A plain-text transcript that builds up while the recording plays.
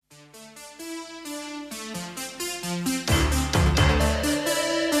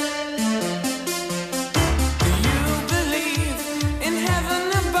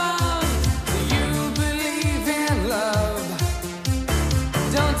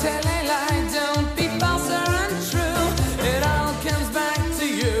tell a lie, don't be false or untrue. It all comes back to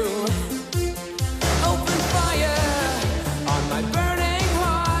you. Open fire on my burning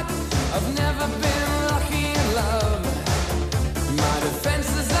heart. I've never been lucky in love. My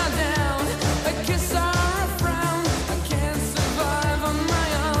defenses are down, a kiss or a frown. I can't survive on my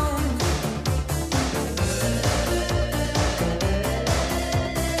own.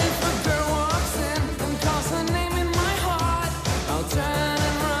 If a girl walks in and calls her name in my heart, I'll turn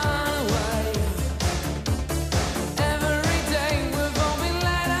and run away. Every day we've all been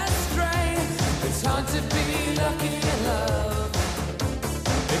led astray. It's hard to be lucky in love.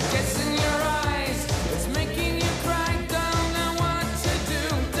 It gets in your eyes, it's making you cry. Don't know what to do,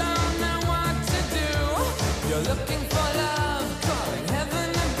 don't know what to do. You're looking for love, calling heaven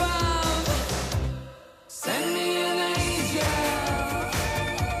above. Send me an angel,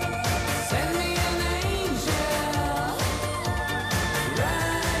 send me an angel,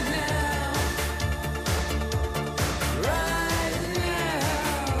 right now, right now.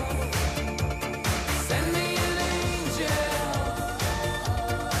 Send me an angel,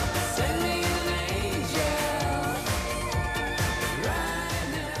 send me an angel, right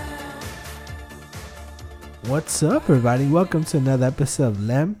now. What's up, everybody? Welcome to another episode of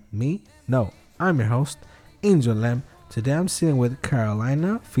Lem, Me. No, I'm your host, Angel Lem. Today I'm sitting with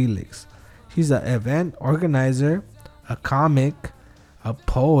Carolina Felix. She's an event organizer, a comic, a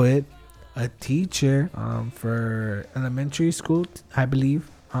poet, a teacher for elementary school, I believe.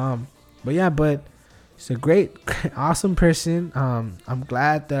 But she's a great, awesome person. I'm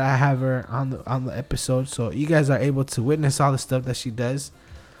glad that I have her on the episode, so you guys are able to witness all the stuff that she does.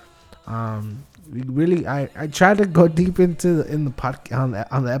 I tried to go deep into in the podcast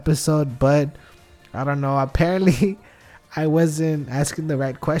on the episode, but I don't know. Apparently, I wasn't asking the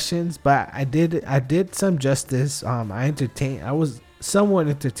right questions, but I did some justice. I was somewhat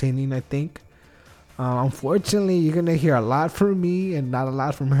entertaining, I think. Unfortunately, you're gonna hear a lot from me and not a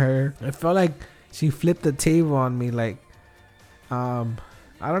lot from her. I felt like she flipped the table on me. Like, I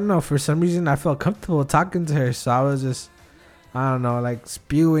don't know. For some reason, I felt comfortable talking to her, so I was just, I don't know, like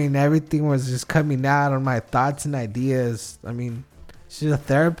spewing. Everything was just coming out on my thoughts and ideas. I mean, she's a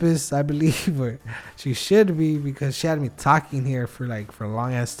therapist, I believe, or she should be, because she had me talking here for a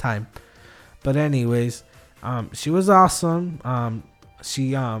long ass time. But anyways, she was awesome.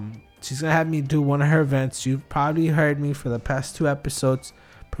 She's gonna have me do one of her events. You've probably heard me for the past 2 episodes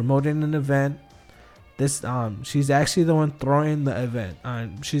promoting an event. She's actually the one throwing the event.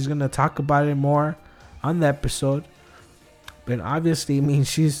 She's gonna talk about it more on the episode. But obviously, I mean,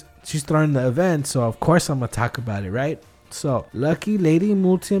 she's throwing the event, so of course I'm gonna talk about it, right? So, Lucky Lady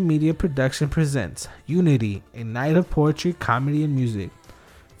Multimedia Production presents Unity, a night of poetry, comedy, and music,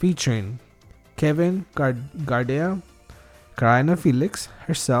 featuring Kevin Gardea, Carolina Felix,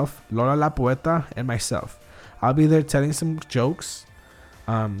 herself, Lola La Poeta, and myself. I'll be there telling some jokes.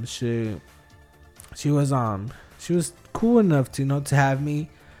 She was cool enough to have me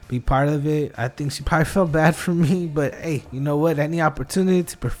be part of it. I think she probably felt bad for me, but hey, you know what? Any opportunity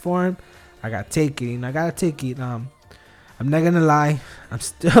to perform, I gotta take it. I gotta take it. I'm not gonna lie, I'm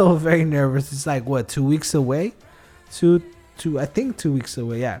still very nervous. It's like 2 weeks away, I think 2 weeks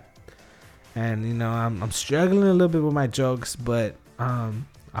away, yeah. And I'm struggling a little bit with my jokes, but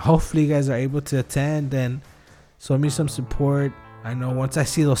hopefully you guys are able to attend and show me some support. I know once I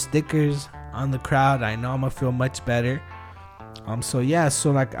see those stickers on the crowd, I know I'm gonna feel much better. I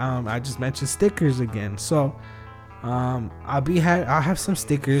just mentioned stickers again. So I'll have some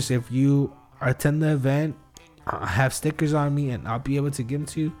stickers. If you attend the event, I'll have stickers on me and I'll be able to give them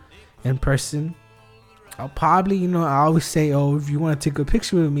to you in person. I'll probably, I always say, if you want to take a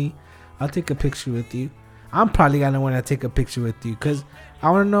picture with me, I'll take a picture with you. I'm probably gonna want to take a picture with you because I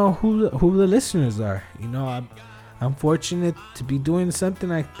want to know who the listeners are. I'm fortunate to be doing something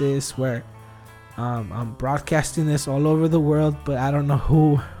like this where I'm broadcasting this all over the world, but I don't know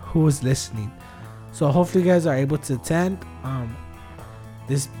who is listening. So hopefully you guys are able to attend.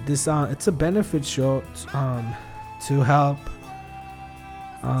 This it's a benefit show to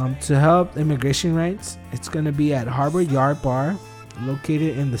help immigration rights. It's gonna be at Harbor Yard Bar,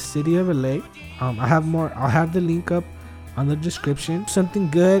 located in the city of LA. I'll have the link up on the description. Something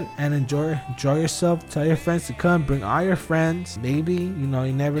good and enjoy yourself. Tell your friends to come. Bring all your friends. Maybe you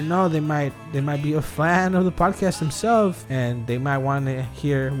never know, they might be a fan of the podcast themselves and they might want to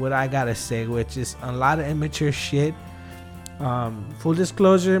hear what I gotta say, which is a lot of immature shit. Full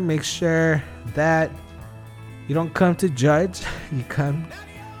disclosure, make sure that you don't come to judge. You come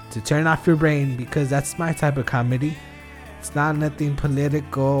to turn off your brain, because that's my type of comedy. It's not nothing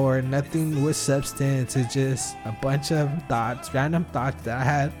political or nothing with substance. It's just a bunch of thoughts, random thoughts that I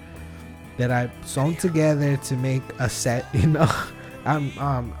had that I sewn together to make a set.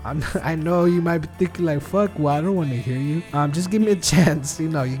 I know you might be thinking like, fuck, well, I don't want to hear you. Just give me a chance.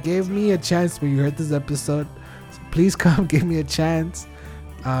 You gave me a chance when you heard this episode, so please come give me a chance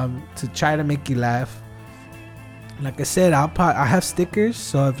to try to make you laugh. Like I said, I have stickers,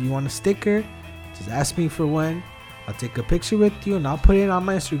 so if you want a sticker, just ask me for one. I'll take a picture with you and I'll put it on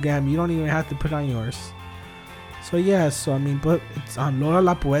my Instagram. You don't even have to put it on yours. So yeah, but it's on Laura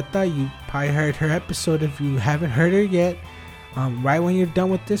La Poeta. You probably heard her episode. If you haven't heard her yet, right when you're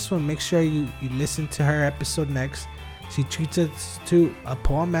done with this one, make sure you listen to her episode next. She treats us to a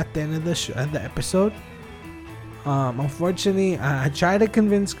poem at the end of the episode. Unfortunately, I tried to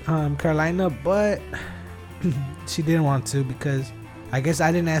convince Carolina, but she didn't want to, because I guess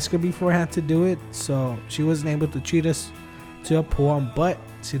I didn't ask her beforehand to do it, so she wasn't able to treat us to a poem. But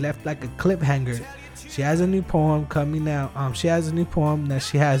she left like a cliffhanger. She has a new poem coming out. She has a new poem that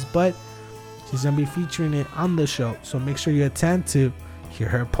she has, but she's gonna be featuring it on the show. So make sure you attend to hear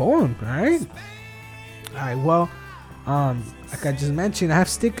her poem. All right. Well, like I just mentioned, I have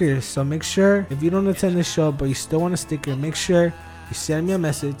stickers. So make sure, if you don't attend the show but you still want a sticker, make sure you send me a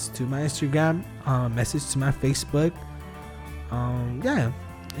message to my Instagram, message to my Facebook.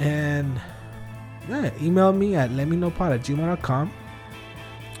 Email me at letmeknowpod@gmail.com.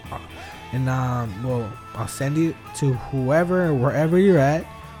 And I'll send it to whoever or wherever you're at,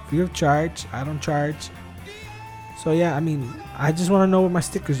 free of charge. I don't charge. So yeah, I just want to know where my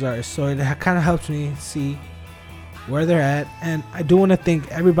stickers are, so it kind of helps me see where they're at. And I do want to thank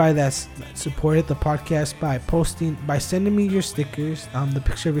everybody that's supported the podcast by sending me your stickers, the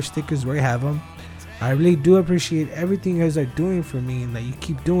picture of your stickers where you have them. I really do appreciate everything you guys are doing for me and that you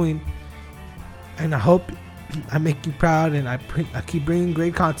keep doing. And I hope I make you proud, and I keep bringing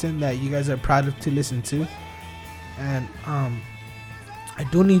great content that you guys are proud of to listen to. And I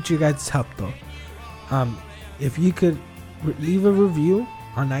do need you guys' help though. If you could leave a review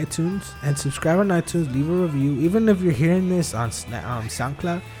on iTunes and subscribe on iTunes, leave a review. Even if you're hearing this on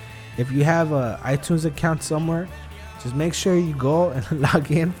SoundCloud, if you have a iTunes account somewhere, just make sure you go and log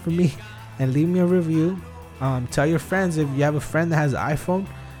in for me and leave me a review. Tell your friends, if you have a friend that has an iPhone,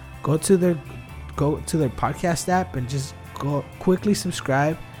 go to their podcast app and just go quickly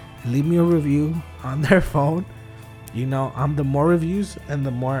subscribe and leave me a review on their phone. The more reviews and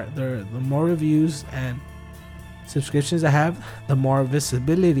the more reviews and subscriptions I have, the more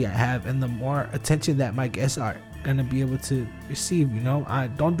visibility I have, and the more attention that my guests are gonna be able to receive. I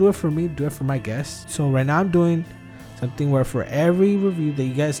don't do it for me, do it for my guests. So right now I'm doing something where for every review that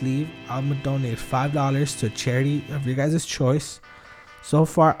you guys leave, I'm gonna donate $5 to a charity of your guys' choice. So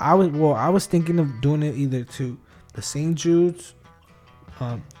far, I was thinking of doing it either to the St. Jude's,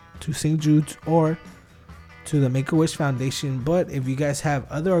 or to the Make-A-Wish Foundation. But if you guys have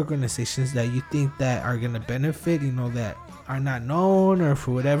other organizations that you think that are gonna benefit, that are not known, or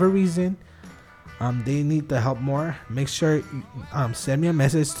for whatever reason, they need the help more, make sure send me a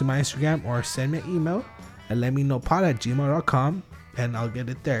message to my Instagram or send me an email at letmeknowpod@gmail.com, and I'll get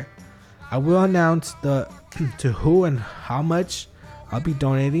it there. I will announce to who and how much I'll be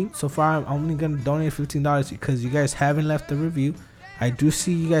donating. So far, I'm only gonna donate $15 because you guys haven't left a review. I do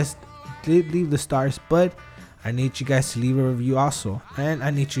see you guys did leave the stars, but I need you guys to leave a review also, and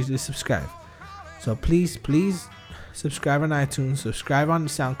I need you to subscribe. So please subscribe on iTunes, subscribe on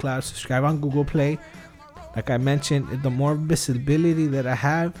SoundCloud, subscribe on Google Play. Like I mentioned, the more visibility that I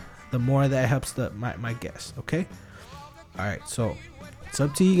have, the more that helps my guests. Okay. All right. So it's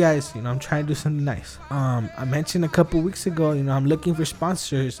up to you guys. I'm trying to do something nice. I mentioned a couple weeks ago, I'm looking for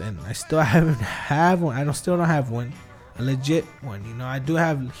sponsors, and I still have one. I still don't have one, a legit one. I do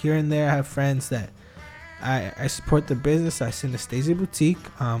have here and there. I have friends that I support the business. I send Synesthesia Boutique.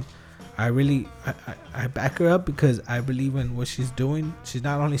 I back her up because I believe in what she's doing. She's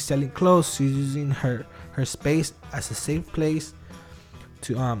not only selling clothes, she's using her space as a safe place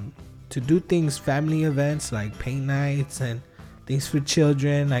to do things, family events like paint nights and things for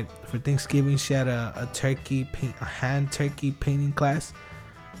children. Like for Thanksgiving, she had a hand turkey painting class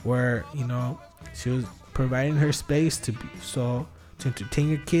where she was providing her space to entertain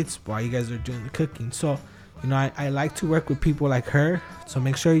your kids while you guys are doing the cooking. So I like to work with people like her. So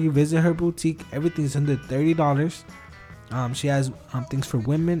make sure you visit her boutique. Everything's under $30. She has things for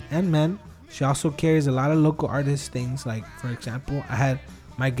women and men. She also carries a lot of local artist things. Like for example, I had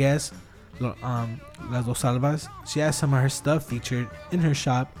my guest Las Dos Salvas. She has some of her stuff featured in her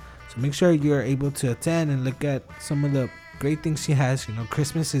shop. So make sure you're able to attend and look at some of the great things she has.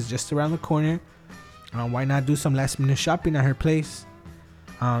 Christmas is just around the corner. Why not do some last minute shopping at her place?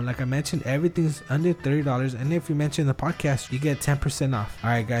 Like I mentioned, everything's under $30, and if you mention the podcast, you get 10% off. All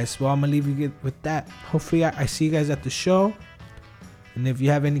right, guys. Well, I'm gonna leave you with that. Hopefully, I see you guys at the show. And if you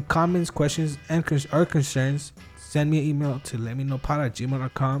have any comments, questions, or concerns, send me an email to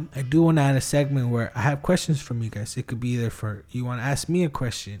letmenopod@gmail.com. I do want to add a segment where I have questions from you guys. It could be either for you want to ask me a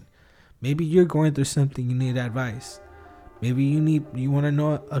question. Maybe you're going through something, you need advice. Maybe you want to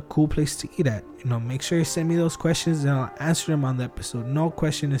know a cool place to eat at. Make sure you send me those questions and I'll answer them on the episode. No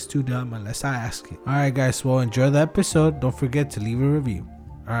question is too dumb unless I ask it. All right, guys. Well, enjoy the episode. Don't forget to leave a review.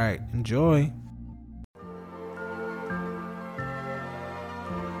 All right, enjoy.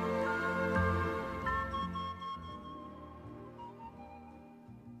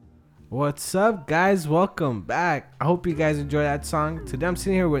 What's up, guys? Welcome back. I hope you guys enjoy that song. Today I'm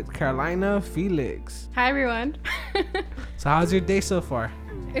sitting here with Carolina, Felix. Hi, everyone. So how's your day so far?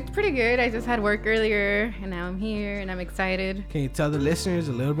 It's pretty good. I just had work earlier, and now I'm here, and I'm excited. Can you tell the listeners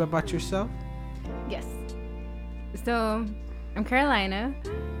a little bit about yourself? Yes. So, I'm Carolina.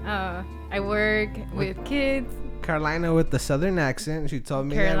 I work with kids. Carolina with the southern accent. She told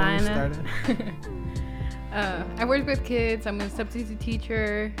me Carolina. that when we started. I work with kids. I'm a substitute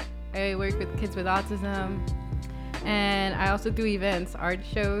teacher. I work with kids with autism. And I also do events, art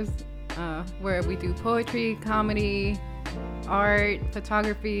shows, where we do poetry, comedy, art,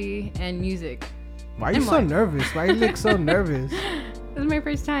 photography, and music. Why are you so nervous? Why you look so nervous? This is my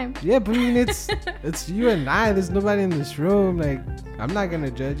first time. Yeah, but I mean, it's you and I. There's nobody in this room. Like, I'm not gonna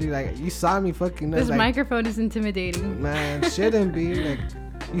judge you. Like, you saw me fucking up. This microphone is intimidating. Man, shouldn't be. Like,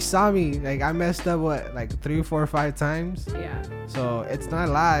 you saw me. Like, I messed up, like 3, 4, 5 times? Yeah. So, it's not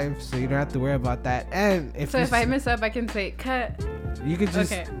live, so you don't have to worry about that. And if I mess up, I can say, cut. You could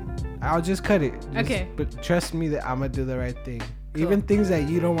just... Okay. I'll just cut it. Okay. But trust me that I'm gonna do the right thing. Cool. Even things that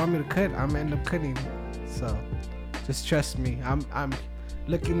you don't want me to cut, I'm gonna end up cutting. So, just trust me. I'm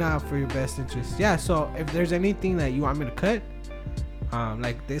looking out for your best interest. Yeah. So if there's anything that you want me to cut,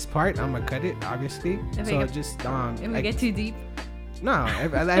 like this part, I'm gonna cut it. Obviously. If we get too deep. No,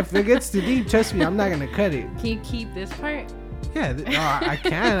 if it gets too deep, trust me, I'm not gonna cut it. Can you keep this part? Yeah, I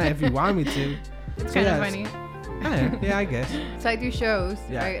can if you want me to. It's kind of funny. Yeah, I guess. So I do shows,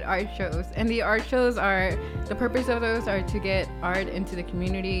 right? Art shows. And the art shows the purpose of those are to get art into the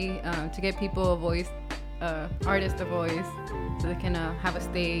community, to get people a voice, artists a voice, so they can have a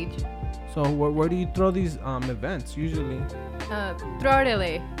stage. So where do you throw these events usually? Throughout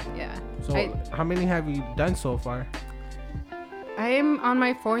LA, yeah. So how many have you done so far? I am on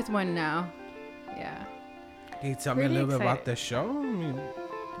my 4th one now. Yeah. Can you tell me a little bit about the show? I mean,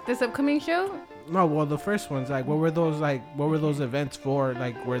 this upcoming show? No, well, the first ones, like, what were those events for?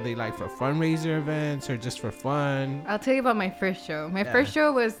 Like, were they like for fundraiser events or just for fun? I'll tell you about my first show. My first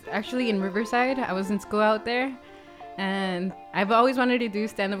show was actually in Riverside. I was in school out there, and I've always wanted to do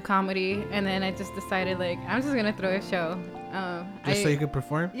stand-up comedy, and then I just decided, like, I'm just gonna throw a show. So you could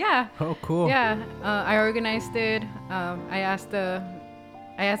perform? Yeah. Oh, cool. Yeah. I organized it.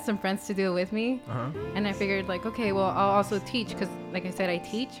 I asked some friends to do it with me, and I figured, like, okay, well, I'll also teach, because, like I said, I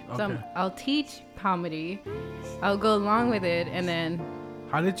teach. Okay. So I'll teach comedy. I'll go along with it, and then...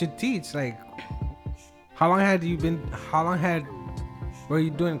 How did you teach? Like, were you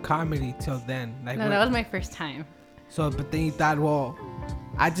doing comedy till then? Like, no, that was my first time. So, but then you thought, well,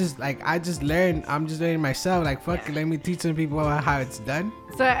 I'm just learning myself. Like, fuck it, let me teach some people how it's done.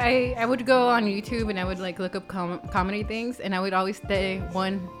 So I would go on YouTube and I would like look up comedy things, and I would always stay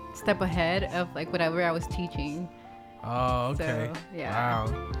one step ahead of like whatever I was teaching. Oh, okay. So, yeah.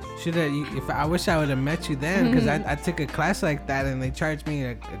 Wow. I wish I would have met you then, because I took a class like that and they charged me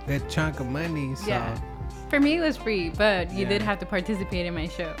a good chunk of money. So. Yeah. For me, it was free, but you did have to participate in my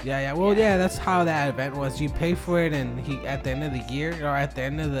show. Yeah. Well, yeah, that's how that event was. You pay for it, and at the end of the year, or at the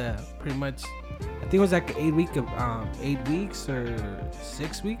end of the pretty much, I think it was like 8 weeks or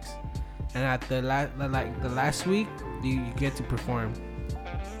 6 weeks, and at the last week, you get to perform.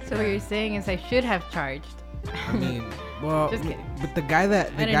 So what you're saying is I should have charged. I mean, well, just kidding. But the guy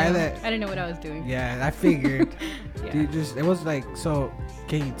that I didn't know what I was doing. Yeah, I figured. Yeah. Dude, it was like, so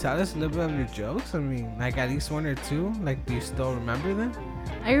can you tell us a little bit of your jokes? I mean, like at least 1 or 2. Like, do you still remember them?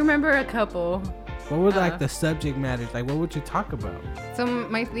 I remember a couple. What were like the subject matters? Like, what would you talk about? So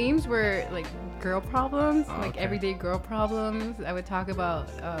my themes were like girl problems, okay. Everyday girl problems. I would talk about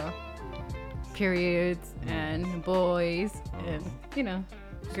periods and boys and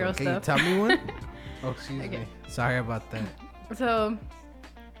girl can stuff. Can you tell me one? Oh, excuse me. Sorry about that. So,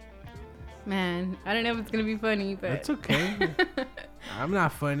 man, I don't know if it's gonna be funny, but it's okay. I'm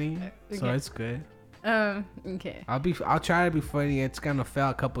not funny, so Okay. it's good. Okay. I'll try to be funny. It's gonna fail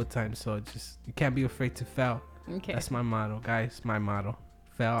a couple of times, so just you can't be afraid to fail. Okay. That's my motto, guys. My motto.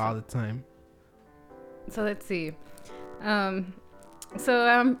 Fail all the time. So let's see.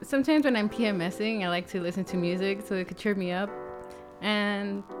 Sometimes when I'm PMSing, I like to listen to music so it could cheer me up.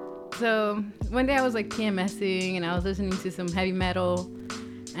 And so one day I was like PMSing and I was listening to some heavy metal,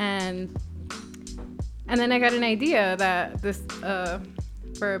 and then I got an idea that this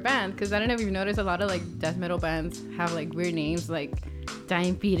for a band, because I don't know if you've noticed, a lot of like death metal bands have like weird names like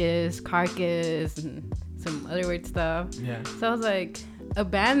Dying Fetus, Carcass, and some other weird stuff. Yeah. So I was like, a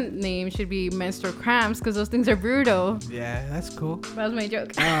band name should be Menstrual Cramps because those things are brutal. Yeah, that's cool. That was my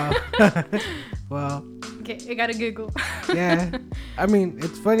joke. Well. Okay, I got a giggle. Yeah. I mean,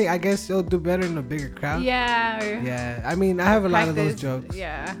 it's funny. I guess you'll do better in a bigger crowd. Yeah. Yeah. I mean, I have a lot of those jokes.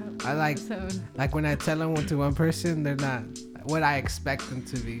 Yeah. I like when I tell them to one person, they're not what I expect them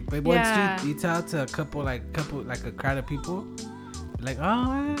to be. But once you tell to a couple like a crowd of people, like,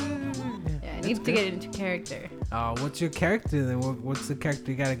 oh. Yeah, I need to get into character. Oh, what's your character then? What's the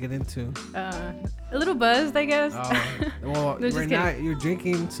character you gotta get into? A little buzzed, I guess. Well, you're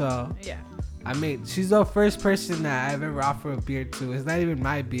drinking, so. Yeah. I mean, she's the first person that I've ever offered a beer to. It's not even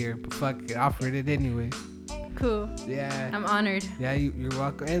my beer, but fuck it, offered it anyway. Cool. Yeah. I'm honored. Yeah, you're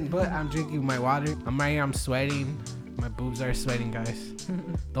welcome. But I'm drinking my water. I'm right here. I'm sweating. My boobs are sweating, guys.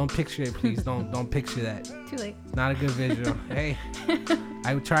 Don't picture it, please. Don't picture that. Too late. It's not a good visual. Hey,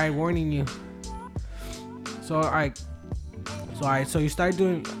 I would try warning you. So so you started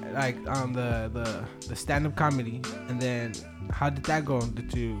doing like the stand-up comedy, and then how did that go?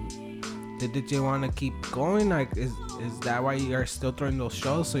 Did you want to keep going? Like, is that why you are still throwing those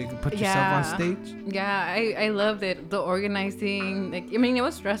shows so you can put yourself on stage? Yeah, I loved it. The organizing, like, I mean, it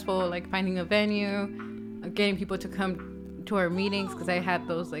was stressful, like finding a venue, getting people to come to our meetings, because I had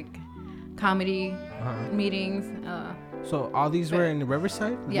those like comedy meetings. So all these were in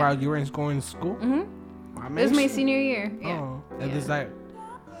Riverside while you were going to school? Mm-hmm. It was my senior year. Yeah. Oh, and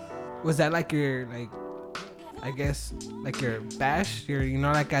was that like your I guess like your bash,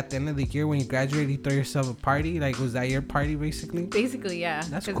 like at the end of the year when you graduate, you throw yourself a party. Like, was that your party basically? Basically, yeah.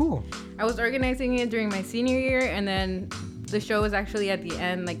 That's cool. I was organizing it during my senior year, and then the show was actually at the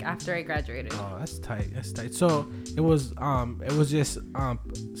end, like after I graduated. Oh, that's tight. So it was just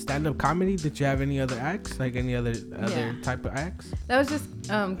stand-up comedy. Did you have any other acts, like any other type of acts? That was just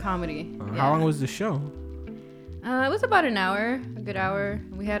comedy. How long was the show? It was about an hour, a good hour.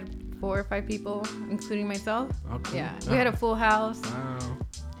 We had 4 or 5 people, including myself. Okay. Yeah, we had a full house. Wow.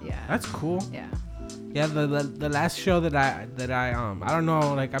 Yeah. That's cool. Yeah. Yeah, the last show that I I don't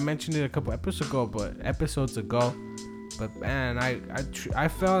know, like I mentioned it a couple episodes ago, but man, I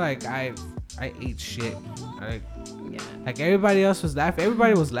felt like I ate shit. Like everybody else was laughing.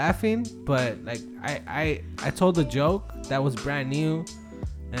 Everybody was laughing, but like I told a joke that was brand new,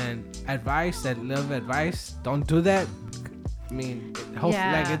 and love advice. Don't do that. I mean, hopefully,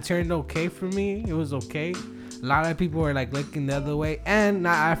 like it turned okay for me. It was okay. A lot of people were like looking the other way, and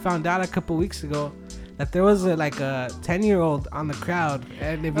I found out a couple weeks ago that there was a 10-year-old on the crowd.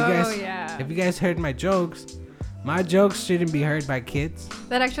 And if you guys heard my jokes shouldn't be heard by kids.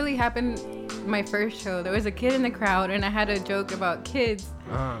 That actually happened my first show. There was a kid in the crowd, and I had a joke about kids,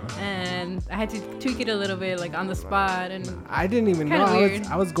 and I had to tweak it a little bit, like on the spot. And I didn't even know.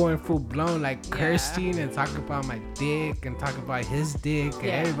 I was going full blown, like cursing and talking about my dick and talking about his dick and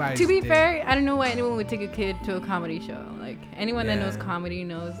everybody's To be dick. fair, I don't know why anyone would take a kid to a comedy show. Like anyone that knows comedy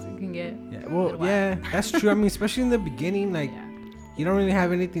knows you can get. Yeah, well, that's true. I mean, especially in the beginning, like. You don't really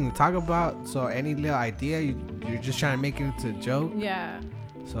have anything to talk about, so any little idea you're just trying to make it into a joke. Yeah.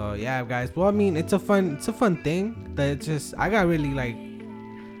 So yeah, guys. Well, I mean, it's a fun thing. That it's just I got really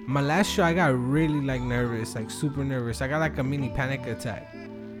my last show. I got really nervous, super nervous. I got like a mini panic attack.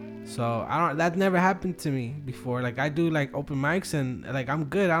 So that never happened to me before. Like I do open mics and I'm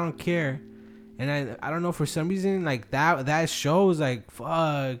good. I don't care. And I don't know, for some reason that show was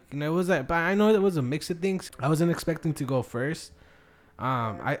fuck. It was but I know it was a mix of things. I wasn't expecting to go first.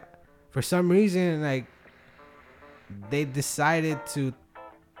 For some reason, they decided to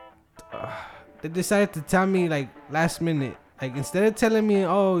tell me last minute, instead of telling me,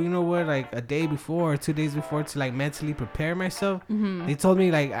 oh, you know what, a day before or 2 days before to mentally prepare myself, they told me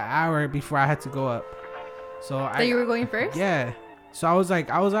an hour before I had to go up. So you were going first? Yeah. So I was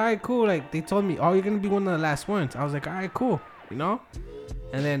all right, cool. They told me, oh, you're gonna be one of the last ones. I was all right, cool,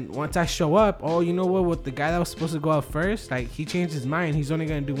 And then once I show up, oh, you know what? With the guy that was supposed to go up first, he changed his mind. He's only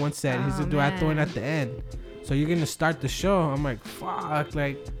gonna do one set. He's gonna do I throw it at the end. So you're gonna start the show. I'm like, fuck,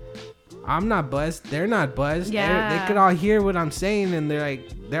 I'm not buzzed. They're not buzzed. Yeah. They could all hear what I'm saying, and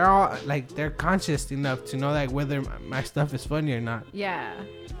they're conscious enough to know like whether my stuff is funny or not. Yeah.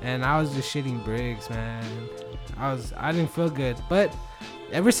 And I was just shitting bricks, man. I didn't feel good. But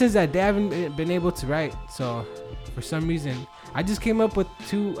ever since that day, I haven't been able to write. So for some reason, I just came up with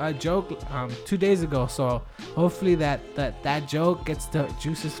a joke 2 days ago. So hopefully that joke gets the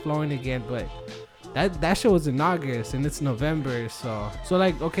juices flowing again. But that show was in August and it's November. So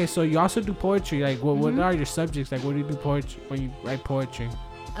like, okay, so you also do poetry. Like what are your subjects? Like what do you do poetry when you write poetry?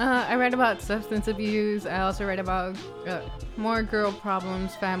 I write about substance abuse. I also write about more girl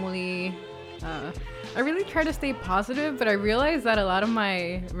problems, family. I really try to stay positive, but I realize that a lot of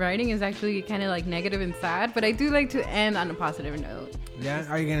my writing is actually kind of like negative and sad. But I do like to end on a positive note. Yeah,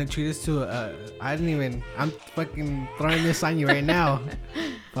 are you gonna treat us to I'm fucking throwing this on you right now.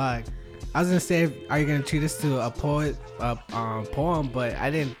 Fuck. I was gonna say, are you gonna treat us to a poem? But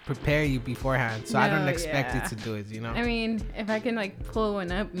I didn't prepare you beforehand, so I don't expect you to do it. You know. I mean, if I can like pull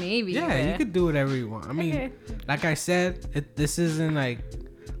one up, maybe. Yeah, but... you could do whatever you want. I mean, like I said, this isn't like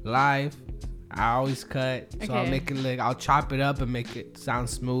live. I always cut, so I'll make it I'll chop it up and make it sound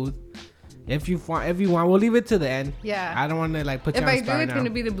smooth. If you want, we'll leave it to the end. Yeah. I don't want to like put you on the spot. If I do, it's gonna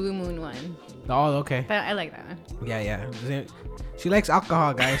be the Blue Moon one. Oh, okay. But I like that one. Yeah. She likes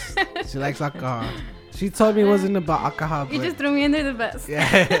alcohol, guys. She likes alcohol. She told me it wasn't about alcohol. You just threw me under the bus.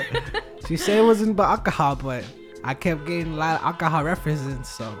 Yeah. She said it wasn't about alcohol, but I kept getting a lot of alcohol references.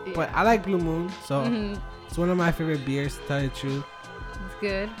 So, but I like Blue Moon, so it's one of my favorite beers. To tell you the truth. It's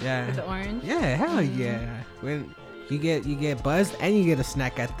good. Yeah. With the orange. Yeah, hell yeah. When you get buzzed and you get a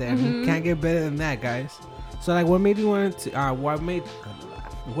snack at the end. You can't get better than that, guys. So like, what made you want to?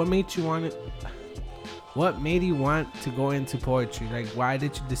 What made you want to go into poetry? Like, why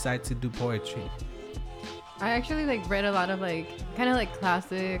did you decide to do poetry? I actually like read a lot of like kind of like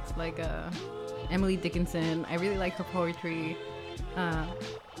classics, like Emily Dickinson. I really like her poetry.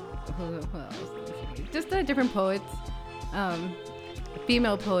 Who else? Just different poets.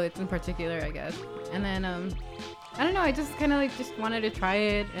 Female poets in particular, I guess. And then I don't know, I just kind of like just wanted to try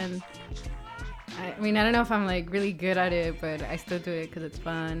it, and I mean, I don't know if I'm like really good at it, but I still do it because it's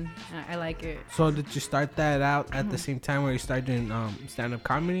fun. I like it. So did you start that out at the same time where you started doing stand-up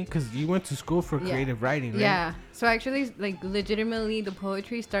comedy? Because you went to school for creative writing, right? Yeah. So actually, like legitimately, the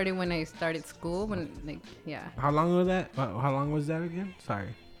poetry started when I started school. How long was that? How long was that again? Sorry.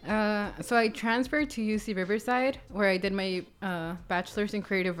 So I transferred to UC Riverside, where I did my bachelor's in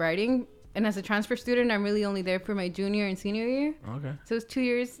creative writing. And as a transfer student, I'm really only there for my junior and senior year. Okay. So it's 2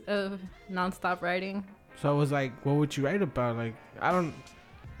 years of nonstop writing. So it was like, what would you write about? Like, I don't,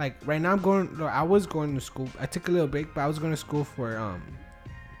 like right now I was going to school. I took a little break, but I was going to school for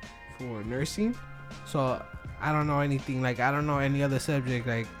nursing. So I don't know anything. Like, I don't know any other subject.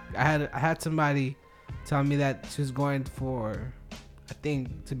 Like, I had somebody tell me that she was going for, I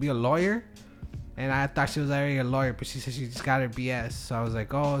think, to be a lawyer. And I thought she was already a lawyer, but she said she just got her BS. So I was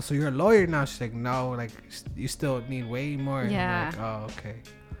like, oh, so you're a lawyer now? She's like, no, like, you still need way more. Yeah. I'm like, oh, okay.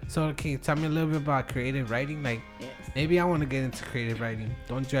 So can you tell me a little bit about creative writing? Like, maybe I want to get into creative writing.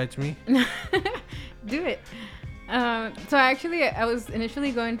 Don't judge me. Do it. So actually, I was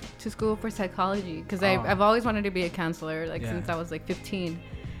initially going to school for psychology because I've always wanted to be a counselor, like since I was like 15.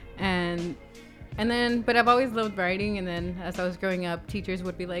 And then, but I've always loved writing. And then as I was growing up, teachers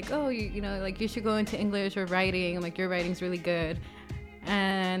would be like, oh, you know, like you should go into English or writing. Like your writing's really good.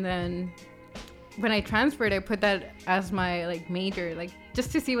 And then when I transferred, I put that as my like major, like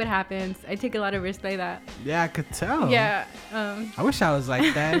just to see what happens. I take a lot of risks like that. Yeah, I could tell. Yeah. I wish I was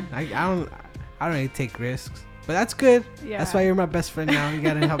like that. I don't really take risks. But that's good. Yeah. That's why you're my best friend now. You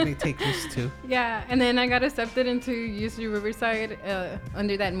gotta help me take risks too. Yeah. And then I got accepted into UC Riverside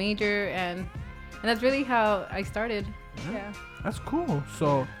under that major, and that's really how I started. Yeah. That's cool.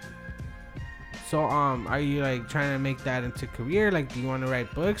 So are you like trying to make that into a career? Like, do you want to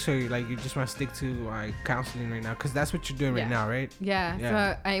write books, or like you just want to stick to like counseling right now? Because that's what you're doing right now, right? Yeah.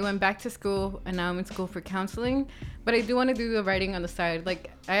 So I went back to school, and now I'm in school for counseling. But I do want to do the writing on the side.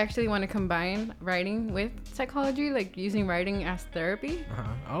 Like, I actually want to combine writing with psychology, like using writing as therapy.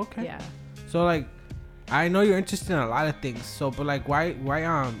 Okay. Yeah. So like, I know you're interested in a lot of things. So, but like, why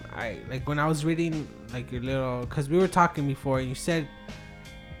I like when I was reading like your little, because we were talking before, and you said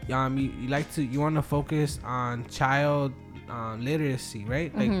you want to focus on child literacy,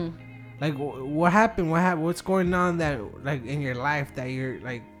 right? Like, like what happened? What's going on that like in your life that you're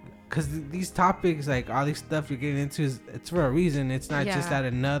like, because these topics, like all these stuff you're getting into, it's for a reason. It's not just out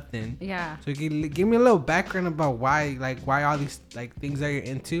of nothing. Yeah. So give me a little background about why all these like things that you're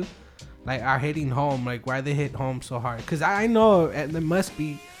into. like are hitting home, like why they hit home so hard. Because I know it must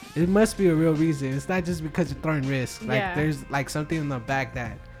be a real reason. It's not just because you're throwing risk. Like there's like something in the back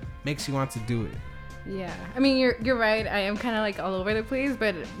that makes you want to do it. Yeah, I mean, you're right. I am kind of like all over the place,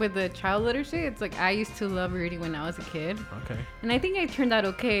 but with the child literacy, it's like I used to love reading when I was a kid. Okay. And I think I turned out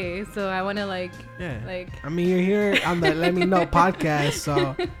okay, so I want to like. I mean, you're here on the Let Me Know podcast,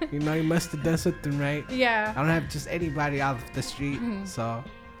 so you know you must have done something right. Yeah. I don't have just anybody out of the street, so.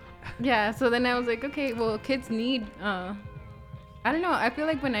 Yeah. So then I was like, okay, well, kids need. I don't know. I feel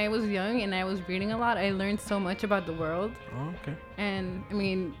like when I was young and I was reading a lot, I learned so much about the world. Oh, okay. And I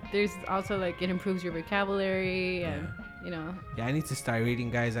mean, there's also like it improves your vocabulary and you know. Yeah, I need to start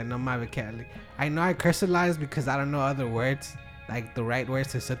reading, guys. I know my vocabulary. I know I curse a lot because I don't know other words, like the right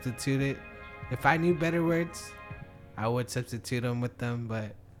words to substitute it. If I knew better words, I would substitute them with them,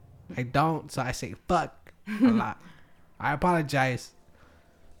 but I don't. So I say fuck a lot. I apologize,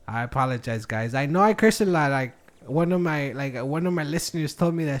 guys. I know I curse a lot. Like one of my listeners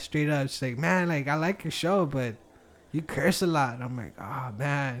told me that straight up. She's like, man, like I like your show, but you curse a lot. I'm like, oh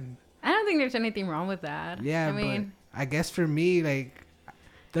man. I don't think there's anything wrong with that. Yeah, I mean, but I guess for me, like,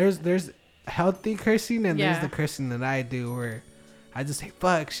 there's healthy cursing and there's the cursing that I do where I just say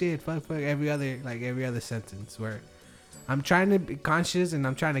fuck, shit, fuck every other sentence. Where I'm trying to be conscious and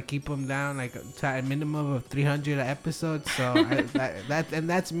I'm trying to keep them down like to a minimum of 300 episodes. So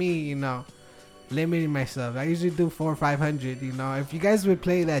that's me, you know. Limiting myself. I usually do 400 or 500. You know, if you guys would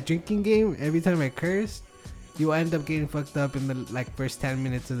play that drinking game every time I curse, you'll end up getting fucked up in the like first 10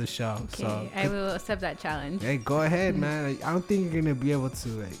 minutes of the show. Okay, so I will accept that challenge. Hey, go ahead, man. Like, I don't think you're gonna be able to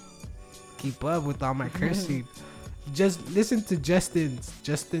like keep up with all my cursing. Just listen to Justin's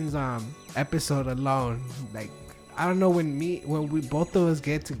episode alone. Like, I don't know when we both of us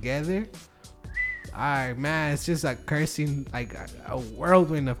get together. Alright, man, it's just like cursing, like a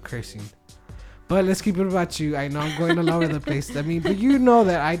whirlwind of cursing. But let's keep it about you. I know I'm going all over the place. I mean, but you know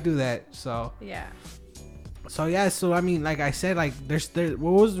that I do that. So yeah. So I mean, like I said, like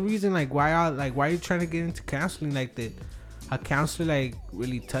what was the reason, like why are you trying to get into counseling? Like did a counselor like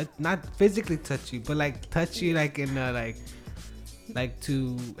really not physically touch you, but like touch you like in like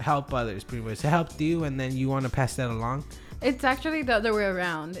to help others, pretty much. It helped you, and then you want to pass that along. It's actually the other way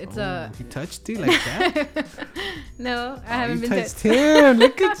around. It's he touched you like that? No, I haven't been touched him.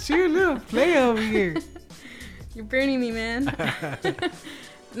 Look at you, little play over here. You're burning me, man.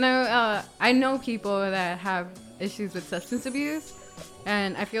 No, I know people that have issues with substance abuse,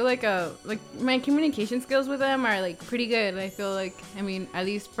 and I feel like my communication skills with them are like pretty good. I feel like, I mean, at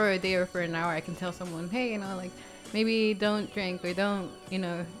least for a day or for an hour, I can tell someone, hey, you know, like maybe don't drink or don't, you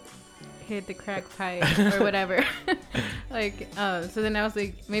know, hit the crack pipe or whatever. Like, so then I was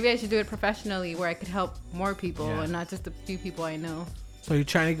like, maybe I should do it professionally where I could help more people and not just a few people I know. So you're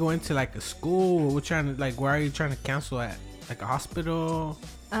trying to go into like a school? Where are you trying to counsel at? Like a hospital?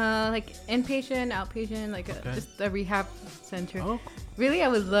 Like inpatient, outpatient, like just a rehab center. Oh. Really, I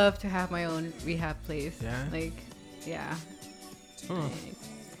would love to have my own rehab place. Yeah. Like, yeah. Huh.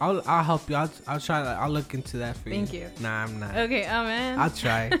 I'll help you. I'll try. I'll look into that for you. Thank you. Nah, I'm not. Okay. Oh man. I'll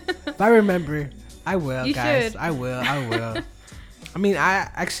try. If I remember, I will. You guys. should. I will. I mean, I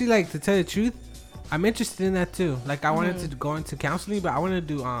actually, like, to tell you the truth, I'm interested in that too. Like, I wanted to go into counseling, but I want to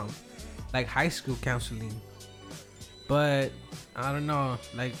do like high school counseling. But I don't know.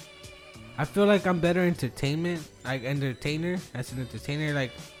 Like, I feel like I'm better entertainment, like entertainer. As an entertainer,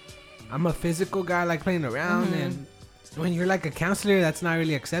 like I'm a physical guy, like playing around and. When you're like a counselor, that's not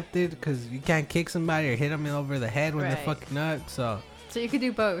really accepted because you can't kick somebody or hit them over the head when they're fucking up. So you could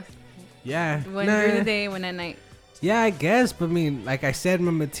do both. Yeah. One during the day, one at night. Yeah, I guess. But I mean, like I said,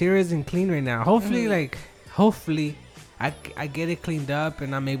 my material isn't clean right now. Hopefully, hopefully, I get it cleaned up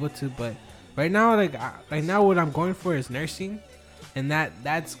and I'm able to. But right now, what I'm going for is nursing, and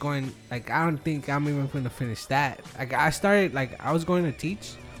that's going. Like, I don't think I'm even going to finish that. Like, I started, like, I was going to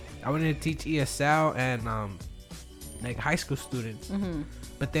teach. I wanted to teach ESL and like high school students,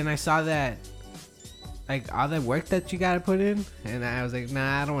 but then I saw that like all the work that you gotta put in, and I was like,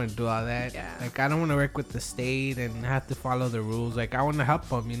 nah, I don't want to do all that. Like, I don't want to work with the state and have to follow the rules. Like, I want to help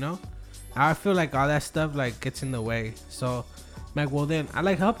them, you know. I feel like all that stuff like gets in the way. So I'm like, well, then I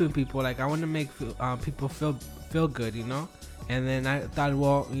like helping people. Like, I want to make people feel good, you know. And then I thought,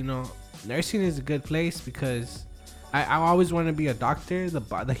 well, you know, nursing is a good place because I always want to be a doctor.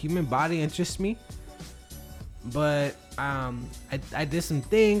 The human body interests me. But I did some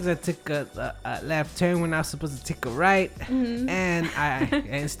things. I took a left turn when I was supposed to take a right, and I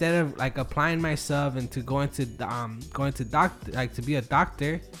instead of like applying myself into going to doctor, like to be a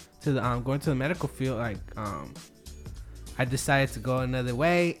doctor, to the going to the medical field, like I I decided to go another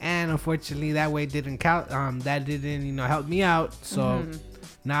way, and unfortunately that way didn't count. That didn't help me out. So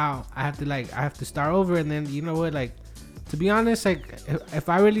now I have to start over. And then to be honest, like if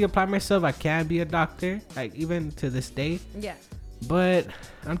I really apply myself, I can be a doctor, like even to this day. Yeah. But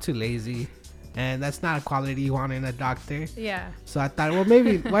I'm too lazy, and that's not a quality you want in a doctor. Yeah. So I thought, well,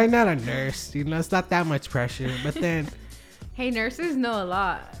 maybe why not a nurse? It's not that much pressure. But then, hey, nurses know a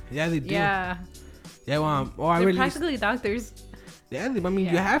lot. yeah, they do. Yeah. Yeah, well, They're practically doctors. Yeah, I mean,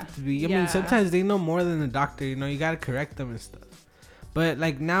 you have to be. I mean, sometimes they know more than the doctor. You got to correct them and stuff. But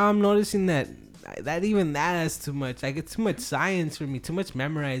like now, I'm noticing that even that is too much. Like it's too much science for me. Too much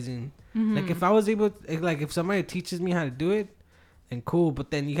memorizing. Like if I was able, if somebody teaches me how to do it, then cool. But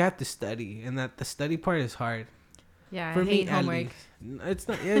then you have to study, and that the study part is hard. Yeah, for I hate me, homework. It's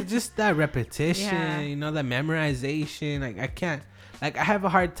not. It's just that repetition. Yeah. That memorization. Like I can't. Like I have a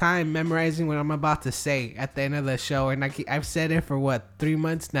hard time memorizing what I'm about to say at the end of the show, and I've said it for 3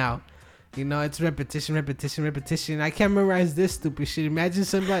 months now. It's repetition. I can't memorize this stupid shit. Imagine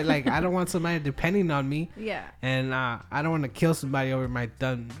somebody I don't want somebody depending on me. Yeah. And I don't want to kill somebody over my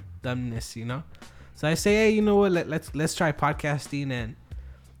dumbness. So I say, hey, you know what? Let's try podcasting, and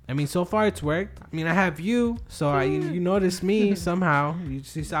I mean, so far it's worked. I mean, I have you, so you noticed me somehow. You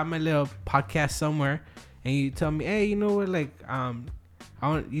saw my little podcast somewhere, and you told me, hey, you know what?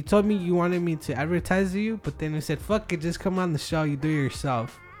 You told me you wanted me to advertise you, but then you said, fuck it, just come on the show. You do it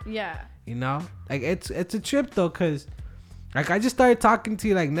yourself. Yeah. It's a trip though, cause I just started talking to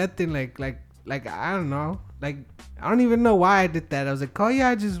you like nothing, like I don't know, I don't even know why I did that. I was like, oh yeah,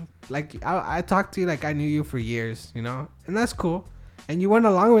 I just I talked to you like I knew you for years, and that's cool. And you went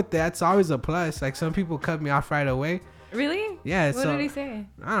along with that. That's always a plus. Like some people cut me off right away. Really? Yeah. What did he say?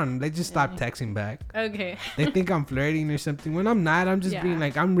 I don't know. They just stopped texting back. Okay. They think I'm flirting or something. When I'm not, I'm just being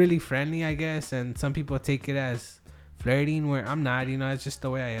I'm really friendly, I guess. And some people take it as flirting, where I'm not. It's just the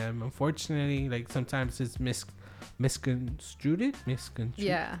way I am. Unfortunately, sometimes it's misconstrued.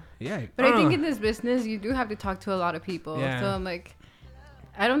 Yeah. Yeah. But I think in this business, you do have to talk to a lot of people. Yeah. So I'm like,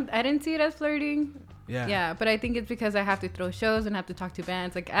 I didn't see it as flirting. Yeah. Yeah, but I think it's because I have to throw shows and have to talk to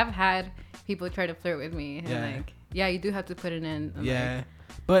bands. Like I've had people try to flirt with me, and you do have to put it in. I'm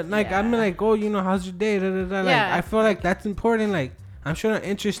but I'm like, oh, how's your day? Da, da, da. Yeah. I feel like that's important. Like I'm showing an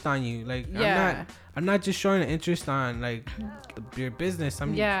interest on you. Like I'm not just showing an interest on your business. I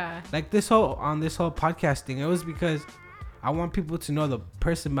mean, this whole podcast thing, it was because I want people to know the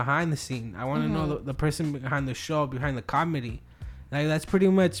person behind the scene. I want to know the person behind the show, behind the comedy. That's pretty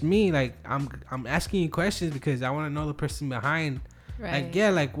much me. I'm asking you questions because I want to know the person behind. Right.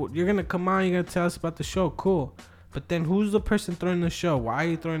 You're gonna come on, you're gonna tell us about the show, cool. But then who's the person throwing the show? Why are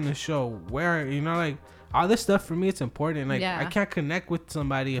you throwing the show? Where all this stuff for me, it's important. I can't connect with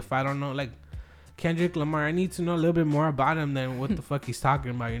somebody if I don't know Kendrick Lamar. I need to know a little bit more about him than what the fuck he's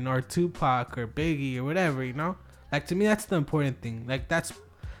talking about, or Tupac or Biggie or whatever, to me that's the important thing. That's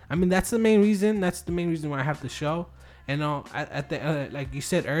the main reason. That's the main reason why I have the show. And at the like you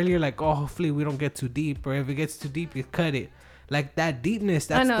said earlier, hopefully we don't get too deep, or if it gets too deep, you cut it. That deepness.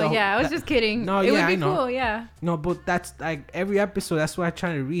 That's I know. I was just kidding. No, it would be cool. Yeah. No, but that's every episode. That's what I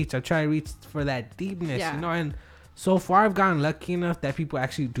try to reach. I try to reach for that deepness. Yeah. And so far I've gotten lucky enough that people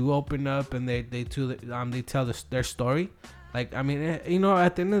actually do open up and they tell their story. At the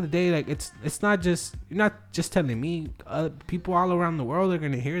end of the day, it's not just, you're not just telling me. People all around the world are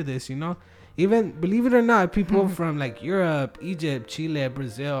gonna hear this. Even, believe it or not, people from Europe, Egypt, Chile,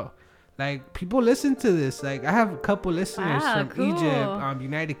 Brazil, people listen to this. I have a couple listeners from Egypt,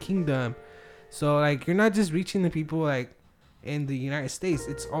 United Kingdom. So you're not just reaching the people in the United States.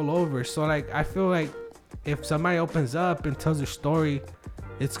 It's all over. So I feel like if somebody opens up and tells their story,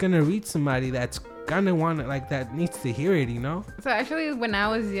 it's gonna reach somebody that's gonna want it, that needs to hear it. So actually, when I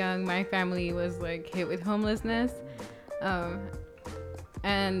was young, my family was hit with homelessness,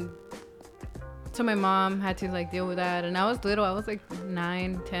 and so my mom had to deal with that. And I was little. I was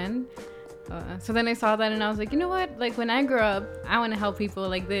 9, 10. So then I saw that and I was like, you know what? When I grow up, I want to help people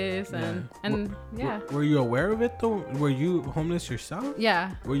like this. And Were you aware of it though? Were you homeless yourself?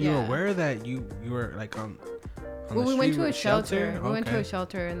 Yeah. Were you aware that you were on well, the we went to a shelter. Okay. We went to a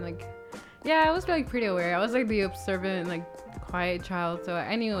shelter and I was pretty aware. I was the observant, quiet child, so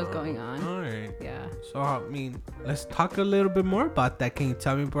I knew what was going on. All right. Yeah. So let's talk a little bit more about that. Can you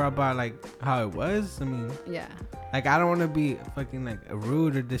tell me more about how it was? Yeah. I don't want to be fucking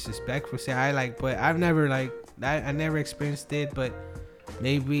rude or disrespectful. But I've never I never experienced it. But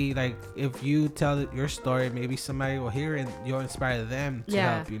maybe if you tell your story, maybe somebody will hear it and you'll inspire them to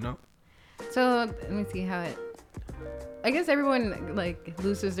help. So let me see how it. I guess everyone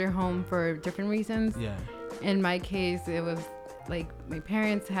loses their home for different reasons. Yeah. in my case, it was like my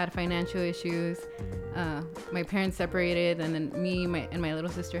parents had financial issues. My parents separated, and then me and my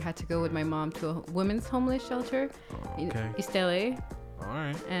little sister had to go with my mom to a women's homeless shelter in East LA. All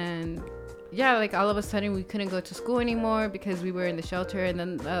right. And yeah, like all of a sudden we couldn't go to school anymore because we were in the shelter. And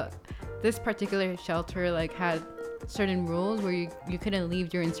then this particular shelter like had certain rules where you couldn't leave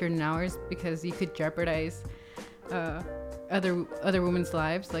during certain hours because you could jeopardize other women's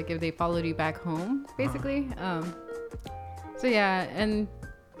lives, like if they followed you back home, basically. So yeah, and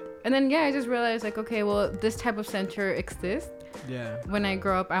then yeah, I just realized like, okay, well, this type of center exists. Yeah. When I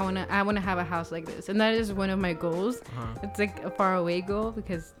grow up, I wanna have a house like this, and that is one of my goals. It's like a far away goal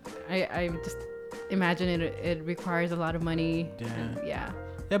because I just imagine it requires a lot of money. Yeah. And yeah.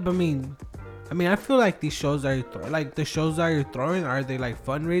 Yeah, but I mean, I feel like these shows that the shows that you're throwing, are they like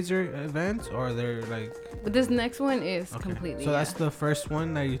fundraiser events or they're like? But this next one is completely. So that's the first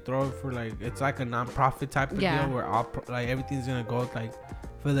one that you throw for, like, it's like a non-profit type of deal where like everything's gonna go like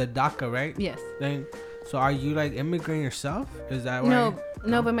for the DACA, right? Yes. Then, so are you like immigrating yourself? Is that no?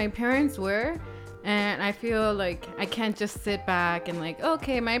 But my parents were, and I feel like I can't just sit back and like,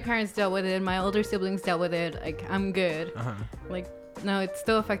 okay, my parents dealt with it, my older siblings dealt with it, like I'm good. Like. No, it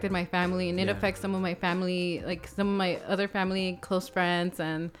still affected my family, and it affects some of my family, like some of my other family, close friends,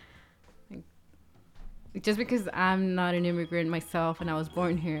 and like, just because I'm not an immigrant myself and I was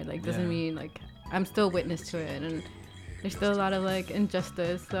born here, like doesn't mean like I'm still witness to it, and there's still a lot of like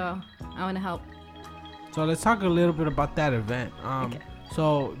injustice. So I want to help. So let's talk a little bit about that event. Okay.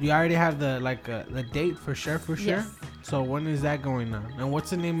 So you already have the date for sure. Yes. So when is that going on, and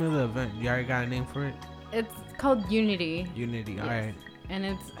what's the name of the event? You already got a name for it? It's called Unity. Unity. Yes. All right. And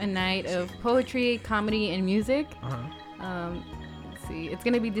it's a night of poetry, comedy, and music. Let's see. It's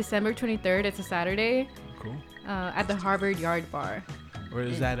gonna be December 23rd. It's a Saturday. Cool. At the Harvard Yard Bar. Where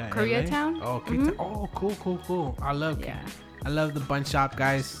is that at? Koreatown. LA? Oh, okay. Oh, cool. I love the Bun Shop,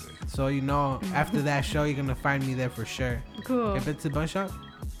 guys. So after that show, you're gonna find me there for sure. Cool. If it's a Bun Shop.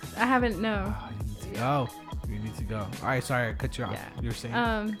 I haven't. No. Oh, you need to go. You need to go. All right. Sorry, I cut you off. You were saying.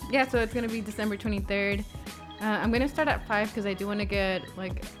 So it's gonna be December 23rd. I'm gonna start at 5 because I do want to get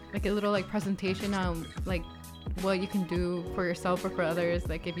like a little like presentation on like what you can do for yourself or for others,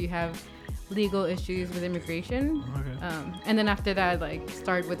 like if you have legal issues with immigration. Okay. And then after that, like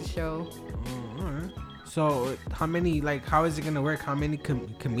start with the show. All right. So how is it gonna work? How many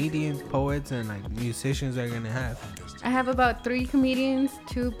comedians, poets, and like musicians are you gonna have? I have about 3 comedians,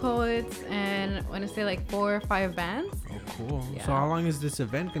 2 poets, and I want to say like 4 or 5 bands. Oh, cool. Yeah. So how long is this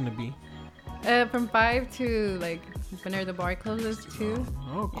event gonna be? From 5 to like whenever the bar closes 2.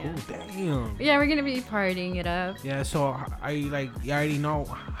 Oh, cool. Yeah. Damn. Yeah, we're gonna be partying it up. Yeah. So are you you already know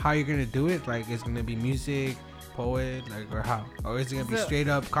how you're gonna do it? Like, it's gonna be music, poet, like, or how? Or is it gonna be straight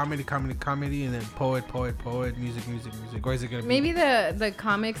up comedy, and then poet, music, or is it gonna be maybe the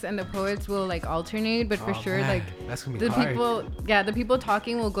comics and the poets will like alternate, but for sure, man, like that's gonna be the hard. the people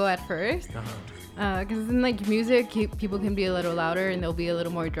talking will go at first. Because in like music, people can be a little louder and they'll be a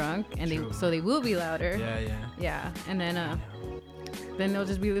little more drunk, and they will be louder. Yeah, and then they'll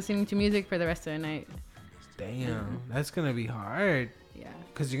just be listening to music for the rest of the night. Damn, that's gonna be hard. Yeah.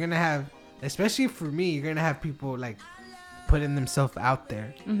 Because you're gonna have, especially for me, you're gonna have people like putting themselves out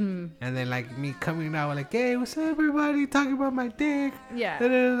there, and then like me coming out like, hey, what's up, everybody? Talking about my dick. Yeah. Da,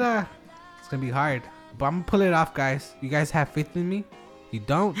 da, da, da. It's gonna be hard, but I'm gonna pull it off, guys. You guys have faith in me. You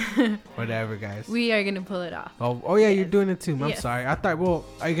don't? Whatever, guys. We are gonna pull it off. Oh yeah, you're doing it too. I'm Yes. sorry. I thought, well,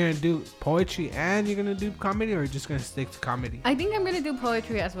 are you gonna do poetry and you're gonna do comedy, or just gonna stick to comedy? I think I'm gonna do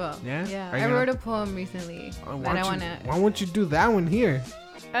poetry as well. Yeah? Yeah. Are you I gonna- wrote a poem recently that I wanna. Why won't you do that one here?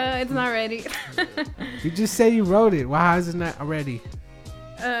 It's not ready. You just say you wrote it. Why is it not already?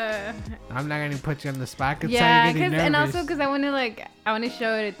 uh, I'm not gonna put you on the spot. I can yeah, tell you're getting and nervous. also because I wanna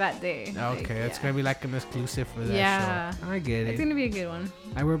show it that day. Okay, it's gonna be like an exclusive for that Yeah. show. I get It's it. gonna be a good one.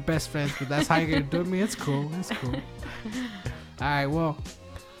 We're best friends, but that's how you're gonna do it with me. It's cool. It's cool. All right. Well,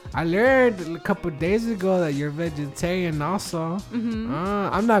 I learned a couple days ago that you're vegetarian also.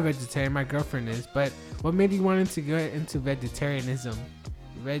 I'm not vegetarian. My girlfriend is. But what made you want to get into vegetarianism?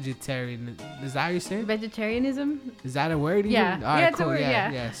 Vegetarian. Is that how you say it? Vegetarianism. Is that a word? Even? Yeah. All right, Yeah, it's a cool. word,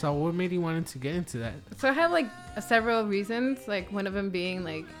 yeah. So what made you want to get into that? So I have like several reasons. Like one of them being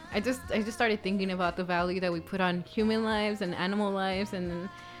like I just started thinking about the value that we put on human lives and animal lives, and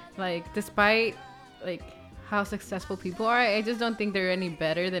like despite like how successful people are, I just don't think they're any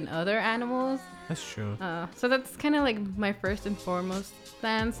better than other animals. That's true. So that's kind of like my first and foremost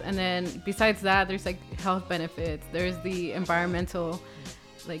stance. And then besides that, there's like health benefits. There's the environmental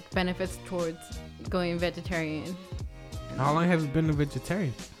like benefits towards going vegetarian. How long have you been a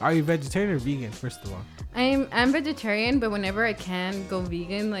vegetarian? Are you vegetarian or vegan, first of all? I'm vegetarian, but whenever I can go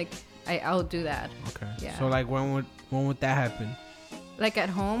vegan, like I'll do that. Okay. Yeah. So like when would that happen? Like at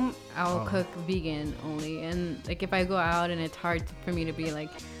home, I'll cook vegan only, and like if I go out and it's hard for me to be like,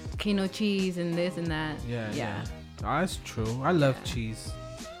 okay, no cheese and this and that. Yeah. Oh, that's true. I love cheese.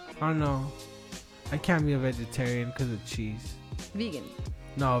 I don't know. I can't be a vegetarian because of cheese. Vegan.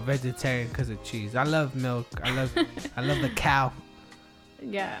 No, vegetarian because of cheese. I love milk. I love the cow.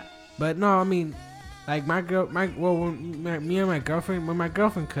 Yeah. But no, I mean, like me and my girlfriend, when my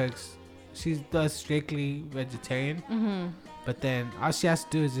girlfriend cooks, she does strictly vegetarian. Mm-hmm. But then all she has to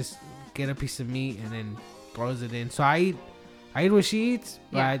do is just get a piece of meat and then throws it in. So I eat what she eats,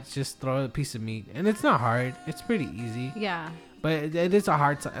 but I just throw a piece of meat, and it's not hard. It's pretty easy. Yeah. But it is a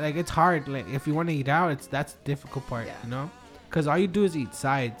hard like it's hard. Like if you want to eat out, that's the difficult part, you know, because all you do is eat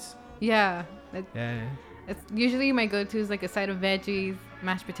sides. Yeah. Yeah. It's usually my go-to is like a side of veggies,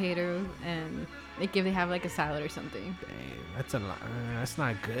 mashed potatoes, and like if they have like a salad or something. Dang, that's a lot. That's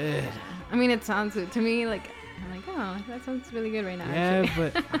not good. I mean, it sounds good to me. Like I'm like, oh, that sounds really good right now. Yeah,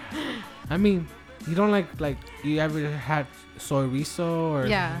 actually. but I mean, you don't like you ever had chorizo or?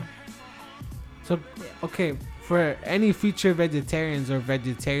 Yeah. So okay, for any future vegetarians or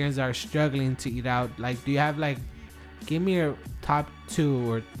vegetarians that are struggling to eat out, like, do you have like, give me your top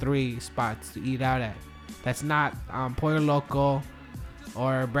 2 or 3 spots to eat out at? That's not Pollo Loco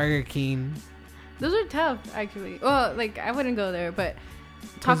or Burger King. Those are tough, actually. Well, like I wouldn't go there, but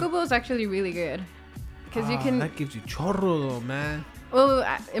Taco Bell is actually really good because you can. That gives you chorro, though, man. Well,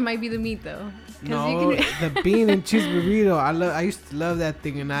 it might be the meat though. No, you can the bean and cheese burrito. I used to love that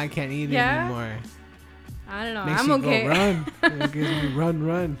thing, and now I can't eat it anymore. I don't know. Makes I'm you okay. Go run. It gives me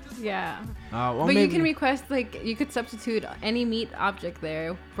run. Yeah. Well, but you can request like you could substitute any meat object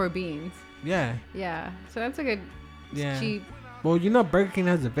there for beans. Yeah. Yeah. So that's a good. Yeah. Cheap. Well, you know Burger King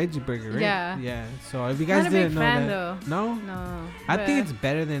has a veggie burger, right? Yeah. Yeah. So if you guys Not a didn't big know fan, that, though. No. No. I think it's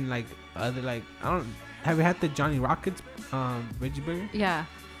better than like other like I don't. Have you had the Johnny Rockets veggie burger? Yeah.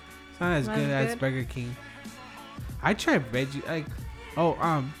 It's not as good as Burger King. I tried veggie like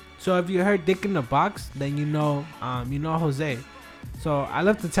so if you heard Dick in the Box, then you know Jose. So I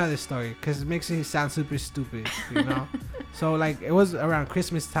love to tell this story because it makes it sound super stupid, you know. So like it was around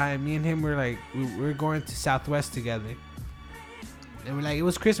Christmas time. Me and him were like we were going to Southwest together, and we're like it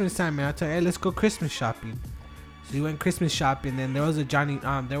was Christmas time, man. I told him, hey, let's go Christmas shopping. So we went Christmas shopping. Then there was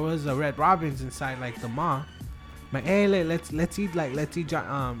a Red Robin's inside like the mall. I'm like, hey, let's eat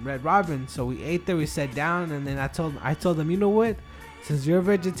Red Robin. So we ate there. We sat down, and then I told them, you know what? Since you're a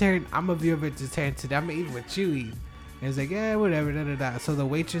vegetarian, I'm gonna be a vegetarian today. I'm gonna eat what you eat. And it's like, yeah, whatever, da da da. So the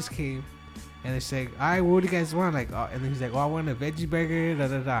waitress came, and it's like, all right, what do you guys want? Like, oh, and then he's like, oh, I want a veggie burger, da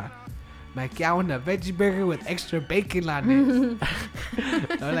da da. I'm like, yeah, I want a veggie burger with extra bacon on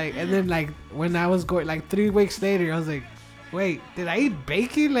it. Like, and then like when I was going, like 3 weeks later, I was like, wait, did I eat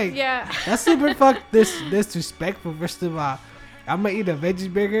bacon? Like, yeah, that's super disrespectful. First of all, I'm gonna eat a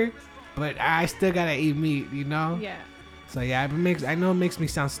veggie burger, but I still gotta eat meat, you know? Yeah. So yeah, I know it makes me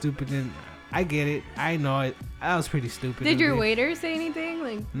sound stupid, and I get it. I know it. That was pretty stupid. Did your waiter say anything?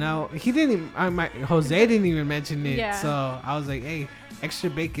 Like, no, he didn't. Jose didn't even mention it. Yeah. So I was like, hey, extra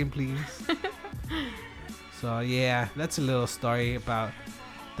bacon, please. So yeah, that's a little story about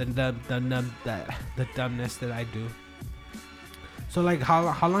the dumbness that I do. So like,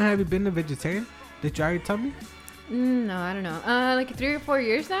 how long have you been a vegetarian? Did you already tell me? No, I don't know. Like 3 or 4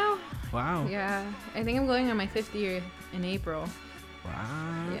 years now. Wow. Yeah, I think I'm going on my 5th year in April.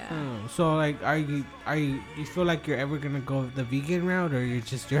 Wow. Yeah. So like, you feel like you're ever gonna go the vegan route, or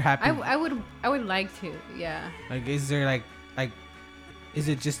you're happy? I would like to. Yeah. Like, is there like, is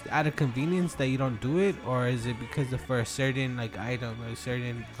it just out of convenience that you don't do it, or is it because for a certain like item, or a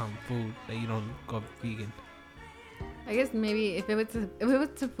certain food that you don't go vegan? I guess maybe if it was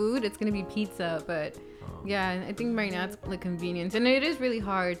to food, it's gonna be pizza. But yeah, I think right now it's like convenience, and it is really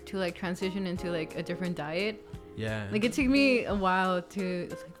hard to like transition into like a different diet. Yeah. Like it took me a while to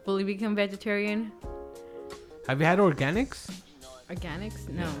like, fully become vegetarian. Have you had organics? Organics?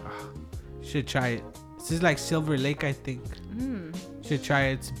 No. You should try it. This is like Silver Lake, I think. Should try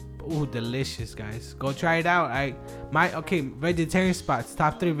it. It's delicious, guys. Go try it out. Vegetarian spots.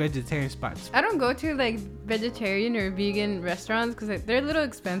 Top 3 vegetarian spots. I don't go to like vegetarian or vegan restaurants because like, they're a little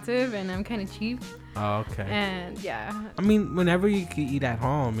expensive and I'm kind of cheap. Oh, okay. And yeah. I mean, whenever you can eat at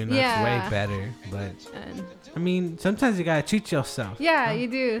home, it's way better. But I mean, sometimes you gotta treat yourself. Yeah, you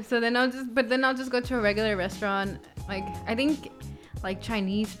do. So then I'll just go to a regular restaurant. Like I think like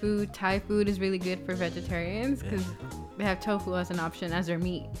Chinese food, Thai food is really good for vegetarians because they have tofu as an option as their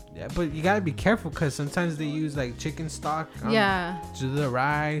meat. Yeah, but you gotta be careful because sometimes they use like chicken stock. To the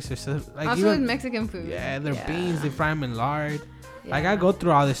rice or something. Like Also with Mexican food. Yeah, their beans, they fry them in lard. Yeah. Like I go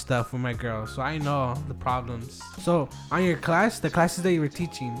through all this stuff with my girls, so I know the problems. So on your class, the classes that you were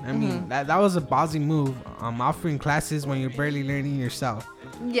teaching, I mean that was a ballsy move. Offering classes when you're barely learning yourself.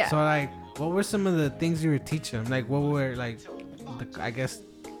 Yeah. So like, what were some of the things you were teaching them? Like what were like, I guess.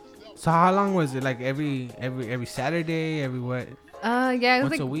 So how long was it? Like every Saturday, every what? Yeah, it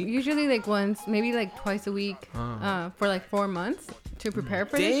was Once a like week? usually like once, maybe like twice a week, for like 4 months to prepare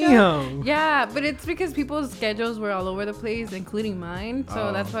for the show. Damn. Yeah, but it's because people's schedules were all over the place, including mine.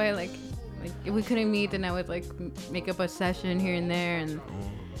 So that's why like if we couldn't meet, then I would like make up a session here and there, and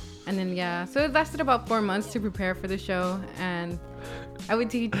then yeah. So it lasted about 4 months to prepare for the show, and I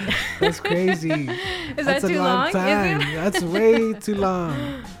would teach. That's crazy. Is That's that too a long time. Is it? That's way too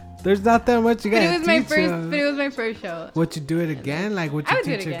long. There's not that much you But gotta it was my teach first. them. But it was my first show. Would you do it again? Like would I you would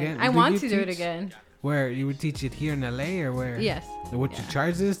do teach it again. again? I Would want you to do it teach? again. Where you would teach it here in LA or where? Yes. And would you Yeah.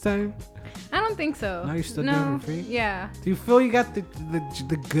 charge this time? I don't think so. No, you're still doing it for free? Yeah. Do you feel you got the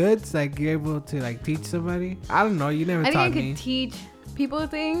goods? Like you're able to like teach somebody? I don't know. You never I think taught I could me. teach people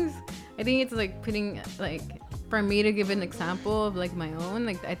things. I think it's like putting like for me to give an example of like my own.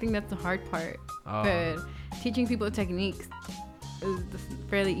 Like I think that's the hard part. Oh. But teaching people techniques is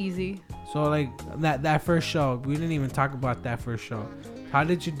fairly easy. So like that first show, we didn't even talk about that first show. How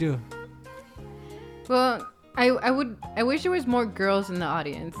did you do? Well, I wish there was more girls in the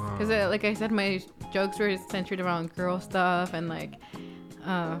audience because like I said, my jokes were centered around girl stuff, and like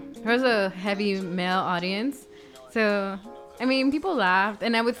there was a heavy male audience. So I mean, people laughed,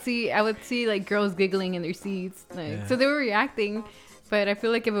 and I would see like girls giggling in their seats, like so they were reacting. But I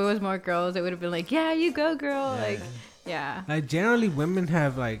feel like if it was more girls, it would have been like, yeah, you go, girl. Yeah. Like, yeah. Like generally, women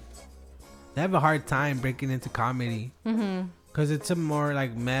have like they have a hard time breaking into comedy because it's a more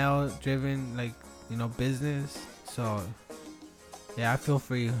like male-driven, like business. So yeah, I feel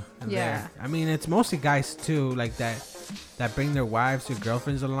for you. Yeah. There. I mean, it's mostly guys too, like that bring their wives or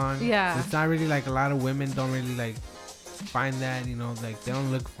girlfriends along. Yeah. It's not really like a lot of women don't really like find that, like they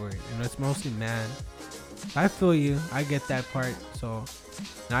don't look for it. It's mostly man. I feel you. I get that part. So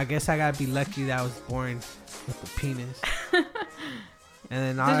now I guess I gotta be lucky that I was born with a penis. And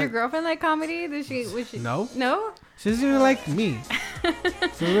then Does your girlfriend like comedy? Was she? No. No? She doesn't even like me.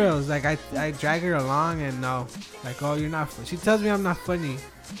 For real. It's like I drag her along and no. Like, oh, you're not she tells me I'm not funny.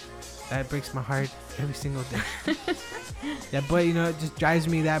 That breaks my heart every single day. Yeah, but it just drives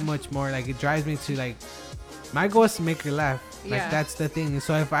me that much more. Like it drives me to like my goal is to make her laugh. Like Yeah. that's the thing.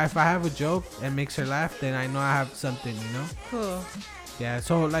 So if I have a joke that makes her laugh, then I know I have something, Cool. Yeah.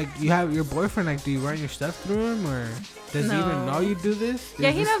 So like you have your boyfriend, like do you run your stuff through him or does he even No. know you do this? Yeah,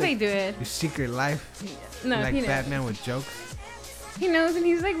 Is he this, knows like, I do it. your secret life? No, Like he knows. Batman with jokes? He knows, and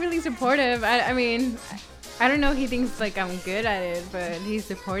he's like really supportive. I mean, I don't know. He thinks like I'm good at it, but he's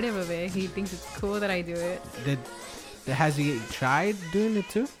supportive of it. He thinks it's cool that I do it. Has he tried doing it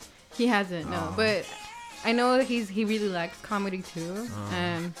too? He hasn't, no. Oh. But I know that he really likes comedy too.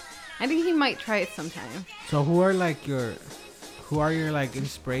 I think he might try it sometime. So who are your like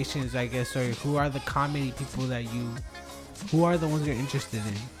inspirations, I guess, or who are the comedy people who are the ones you're interested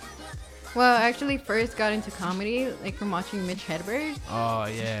in? Well, I actually first got into comedy like from watching Mitch Hedberg. Oh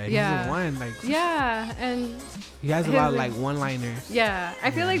yeah, he's Yeah. the one. Like Yeah, and he has a his, lot of like- like one-liners. yeah, I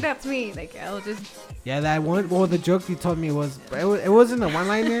feel like that's me. Like I'll just Yeah, that one. Well, the joke you told me it wasn't a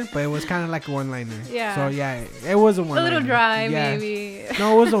one-liner, but it was kind of like a one-liner. Yeah. So yeah, it was a one-liner. a little dry, Yeah. maybe.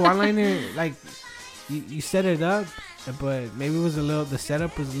 No, it was a one-liner. Like you set it up, but maybe the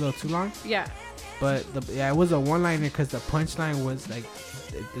setup was a little too long. Yeah. But it was a one-liner because the punchline was like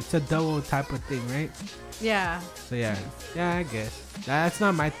it's a double type of thing, right? Yeah. So yeah, I guess that's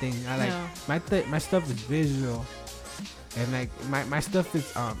not my thing. I like No. my stuff is visual, and like my stuff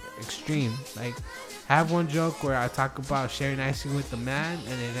is extreme. Like I have one joke where I talk about sharing ice cream with the man,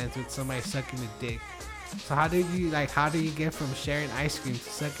 and it ends with somebody sucking the dick. So how do you get from sharing ice cream to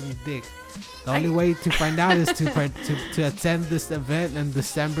sucking the dick? The only way to find out is to attend this event on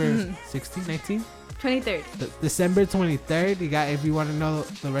December 16, 19? 23rd. December 23rd. If you want to know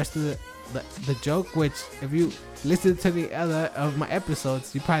the rest of the joke, which if you listen to the other of my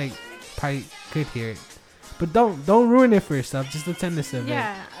episodes, you probably could hear it. But don't ruin it for yourself. Just attend this event.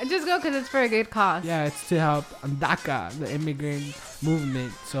 Yeah, just go because it's for a good cause. Yeah, it's to help DACA, the immigrant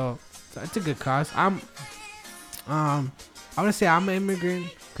movement. So it's a good cause. I want to say I'm an immigrant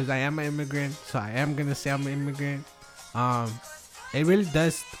because I am an immigrant. So I am gonna say I'm an immigrant. It really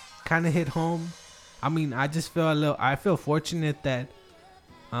does kind of hit home. I mean, I feel fortunate that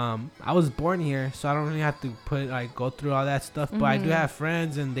I was born here, so I don't really have to go through all that stuff. But I do have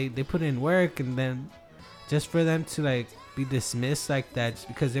friends, and they put in work, and then just for them to like be dismissed like that just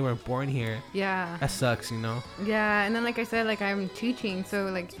because they were born here, Yeah. that sucks, you know. Yeah, and then like I said, like I'm teaching, so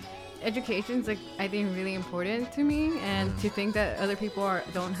like education's like I think really important to me, and to think that other people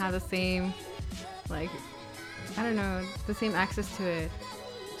don't have the same, like, I don't know, the same access to it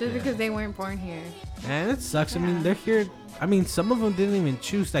just because they weren't born here. And it sucks. Yeah. I mean, they're here. I mean, some of them didn't even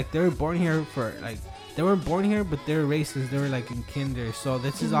choose. Like, they were born here for like they weren't born here, but they were racist. They were like in kinder, so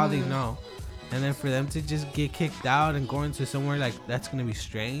this is all they know. And then for them to just get kicked out and go into somewhere like that's gonna be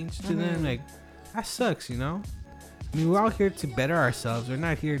strange to them, like that sucks, you know. I mean, we're all here to better ourselves. We're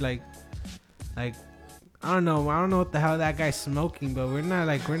not here like I don't know what the hell that guy's smoking, but we're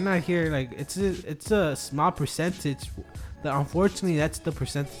not here like it's a small percentage. Unfortunately, that's the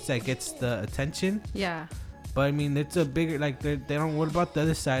percentage that gets the attention. Yeah. But I mean, it's a bigger they don't. What about the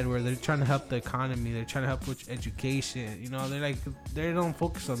other side where they're trying to help the economy? They're trying to help with education. You know, they don't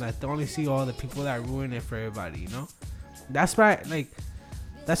focus on that. They only see all the people that ruin it for everybody. You know, that's why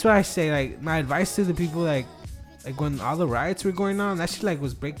that's why I say like my advice to the people like when all the riots were going on, that shit like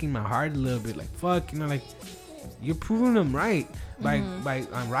was breaking my heart a little bit. Like fuck, you know, like you're proving them right by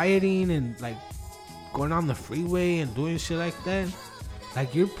rioting and like going on the freeway and doing shit like that.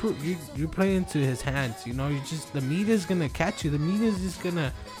 Like you're playing into his hands, you know. The media's gonna catch you. The media's just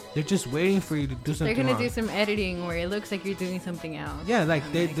they're just waiting for you to do something. They're gonna wrong. do some editing where it looks like you're doing something else. Yeah, like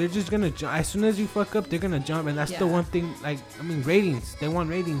they're just gonna jump. As soon as you fuck up, they're gonna jump, and that's the one thing. Like I mean, ratings. They want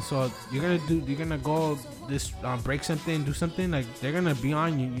ratings, so you're gonna go this break something, do something. Like they're gonna be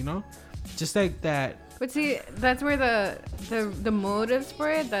on you, you know, just like that. But see, that's where the motives for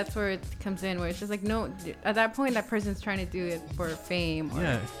it, that's where it comes in, where it's just like, no, at that point, that person's trying to do it for fame.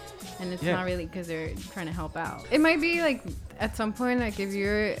 And it's not really because they're trying to help out. It might be like, at some point, like if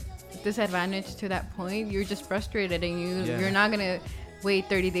you're disadvantaged to that point, you're just frustrated and you're not going to wait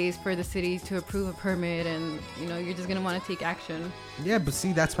 30 days for the city to approve a permit, and, you know, you're just going to want to take action. Yeah, but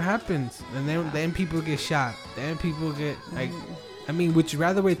see, that's what happens. And then people get shot. Then people get, like, I mean, would you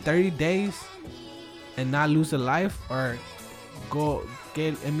rather wait 30 days and not lose a life, or go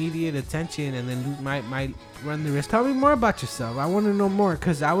get immediate attention and then might run the risk? Tell me more about yourself. I want to know more,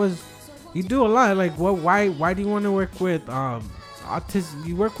 because you do a lot. Like why do you want to work with autism?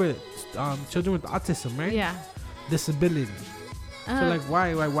 You work with children with autism, right? Yeah. Disability. So like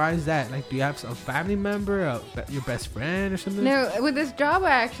why is that? Like, do you have a family member, your best friend or something? No, with this job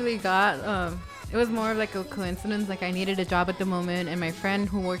I actually got, it was more of like a coincidence. Like I needed a job at the moment, and my friend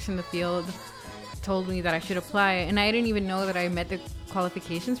who works in the field told me that I should apply, and I didn't even know that I met the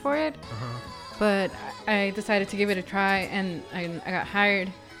qualifications for it. But I decided to give it a try, and I got hired,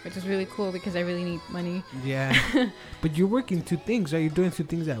 which is really cool because I really need money. Yeah. But you're working two things, right? You're doing two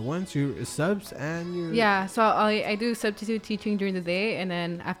things at once. You're subs and you're... Yeah, so I do substitute teaching during the day, and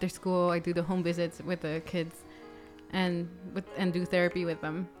then after school I do the home visits with the kids and do therapy with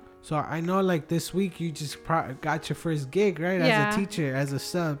them. So I know like this week you just got your first gig, right? As a teacher, as a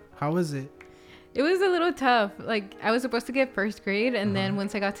sub. How was it? It was a little tough. Like I was supposed to get first grade, and then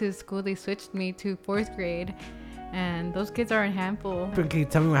once I got to the school, they switched me to fourth grade, and those kids are a handful. Can you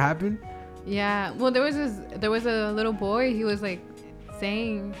tell me what happened? Yeah. Well, there was a little boy. He was like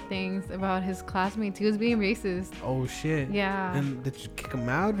saying things about his classmates. He was being racist. Oh shit. Yeah. And did you kick him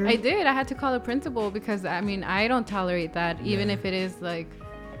out? Or? I did. I had to call the principal because I mean I don't tolerate that, even if it is like.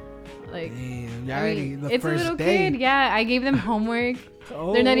 Damn, it's a little kid. Yeah, I gave them homework.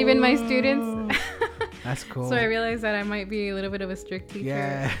 They're not even my students. That's cool. So I realized that I might be a little bit of a strict teacher.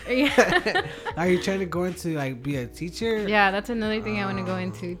 Yeah. Are you trying to go into like be a teacher? Yeah, that's another thing I want to go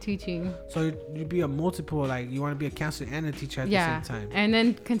into, teaching. So you'd be a multiple, like you want to be a counselor and a teacher at the same time. And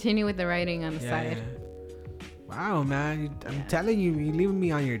then continue with the writing on the side. Yeah. Wow, man! I'm telling you, you're leaving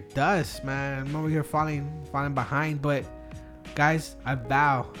me on your dust, man. I'm over here falling behind, but. Guys, I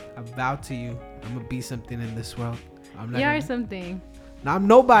vow to you, I'm gonna be something in this world. You are something. No, I'm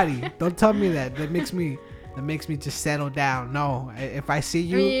nobody. Don't tell me that. That makes me just settle down. No, if I see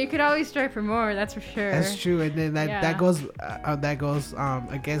you, I mean, you could always strive for more. That's for sure. That's true, and then that goes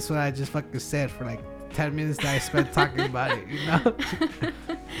against what I just fucking said for like 10 minutes that I spent talking about it. You know?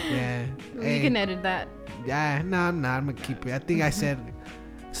 Yeah. You can edit that. Yeah. No, I'm not. I'm gonna keep it. I think I said.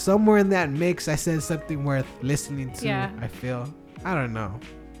 Somewhere in that mix, I said something worth listening to. Yeah. I feel. I don't know.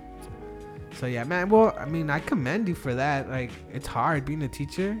 So yeah, man. Well, I mean, I commend you for that. Like, it's hard being a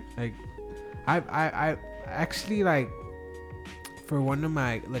teacher. Like, I actually like for one of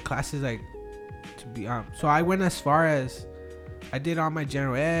my classes, like to be so I went as far as I did all my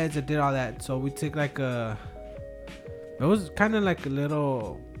general eds. I did all that. So we took like It was kind of like a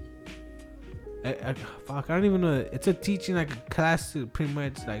little. Fuck, I don't even know. It's a teaching like a class to pretty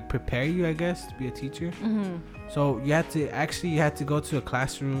much like prepare you, I guess, to be a teacher. Mm-hmm. So you had to go to a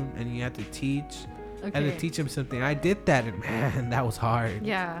classroom and you had to teach. Okay. And to teach them something. I did that, and man, that was hard.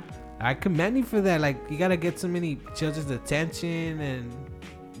 Yeah. I commend you for that. Like, you gotta get so many children's attention, and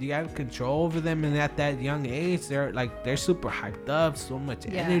you gotta control over them. And at that young age, they're super hyped up, so much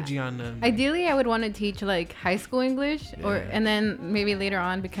energy on them. Ideally, I would want to teach like high school English, and then maybe later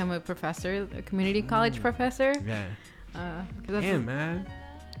on become a professor, a community college professor. Yeah. Damn, man.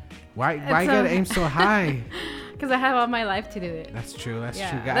 Why you gotta aim so high? Because I have all my life to do it. That's true. That's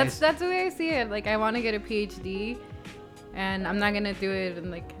true, guys. That's the way I see it. Like, I want to get a PhD, and I'm not gonna do it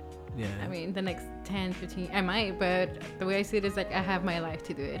in like. Yeah. I mean, the next 10, 15, I might, but the way I see it is like I have my life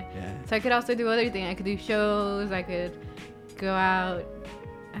to do it. Yeah. So I could also do other things. I could do shows. I could go out,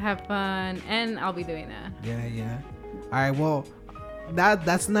 have fun, and I'll be doing that. Yeah. All right. Well,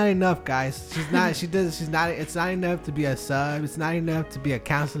 that's not enough, guys. It's not enough to be a sub. It's not enough to be a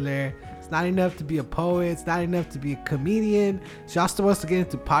counselor. It's not enough to be a poet. It's not enough to be a comedian. She also wants to get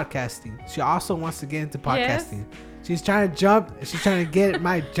into podcasting. Yes. She's trying to jump. She's trying to get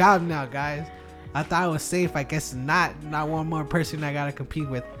my job now, guys. I thought it was safe. I guess not one more person I gotta compete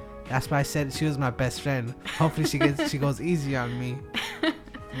with. That's why I said she was my best friend. Hopefully she goes easy on me.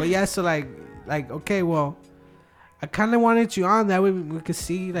 But yeah, so like okay, well, I kind of wanted you on that way we could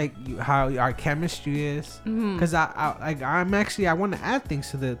see like how our chemistry is, because I want to add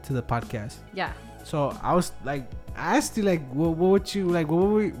things to the podcast. Yeah. So I was like, I asked you like, what would you like?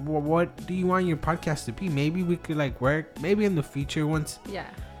 What do you want your podcast to be? Maybe we could like work. Maybe in the future once. Yeah.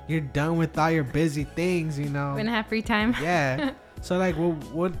 You're done with all your busy things, you know. When I have free time. Yeah. So like,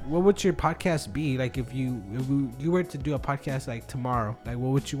 what would your podcast be? Like, if you were to do a podcast like tomorrow, like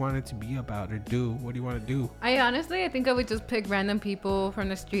what would you want it to be about or do? What do you want to do? I think I would just pick random people from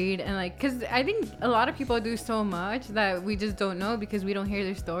the street and like, cause I think a lot of people do so much that we just don't know because we don't hear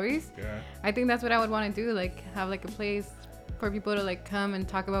their stories. Yeah. I think that's what I would want to do. Like, have like a place for people to like come and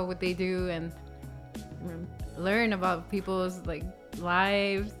talk about what they do and learn about people's like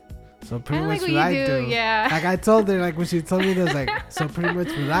lives. So pretty much like what I do. Yeah. Like I told her, like when she told me this, like, so pretty much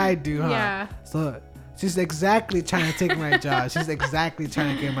what I do, huh? Yeah. So she's exactly trying to take my job. She's exactly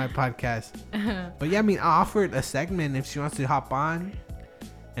trying to get my podcast. But yeah, I mean, I offered a segment if she wants to hop on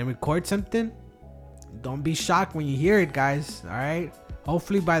and record something. Don't be shocked when you hear it, guys. All right.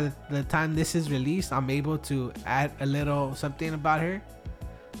 Hopefully by the time this is released, I'm able to add a little something about her.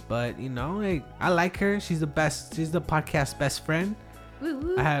 But you know, like, I like her. She's the best. She's the podcast best friend. Woo,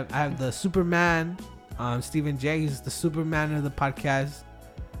 woo. I have the Superman, Stephen J. He's the Superman of the podcast.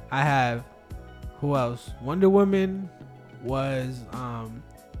 I have, who else? Wonder Woman was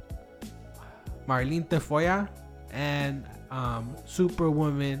Marlene Tafoya, and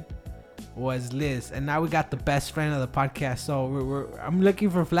Superwoman was Liz. And now we got the best friend of the podcast. So I'm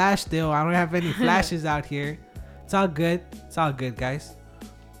looking for Flash still. I don't have any Flashes out here. It's all good. It's all good, guys.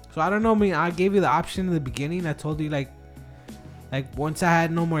 So I don't know. I mean, I gave you the option in the beginning. I told you like once I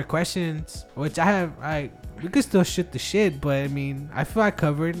had no more questions, which we could still shoot the shit, but I mean, I feel I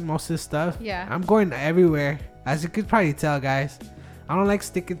covered most of the stuff. Yeah. I'm going everywhere, as you could probably tell, guys. I don't like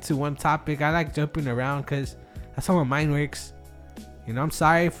sticking to one topic. I like jumping around because that's how my mind works. You know, I'm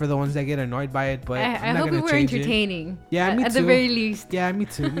sorry for the ones that get annoyed by it, but I hope we were entertaining. Yeah, me too. At the very least. Yeah, me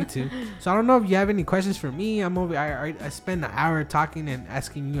too. So I don't know if you have any questions for me. I spend an hour talking and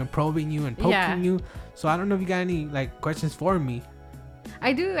asking you and probing you and poking you. So I don't know if you got any like questions for me.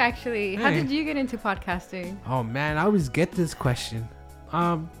 I do actually. Hey. How did you get into podcasting? Oh man, I always get this question.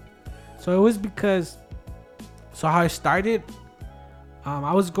 So it was because, so how I started,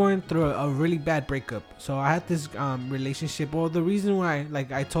 I was going through a really bad breakup. So I had this relationship. Well, the reason why,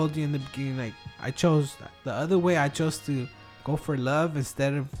 like I told you in the beginning, like I chose the other way. I chose to go for love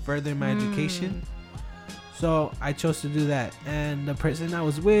instead of further my education. So I chose to do that. And the person I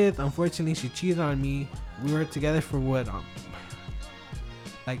was with, unfortunately, she cheated on me. We were together for what,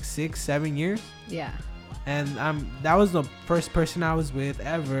 like 6-7 years. Yeah. And that was the first person I was with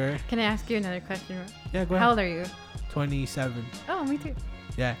ever. Can I ask you another question? Yeah, go ahead. How old are you? 27. Oh, me too.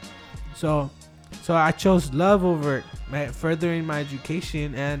 Yeah. So I chose love over furthering my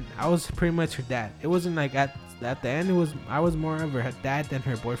education, and I was pretty much her dad. It wasn't like at the end. I was more of her dad than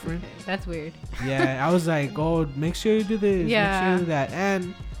her boyfriend. Okay, that's weird. Yeah, I was like, oh, make sure you do this. Yeah. Make sure you do that.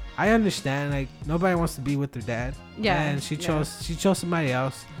 And I understand, like nobody wants to be with their dad. Yeah. And she chose somebody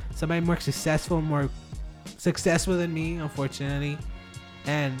else, somebody more successful, more successful than me, unfortunately.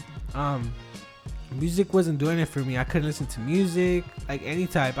 And music wasn't doing it for me. I couldn't listen to music like any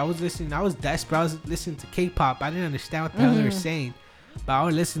type. I was desperate. I was listening to K-pop. I didn't understand what the hell they were saying, but I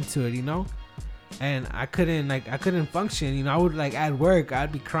would listen to it, you know. And I couldn't function, you know. I would like at work,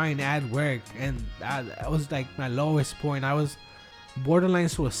 I'd be crying at work, and I was like my lowest point. I was borderline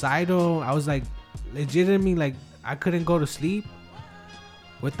suicidal. I was like legitimately like I couldn't go to sleep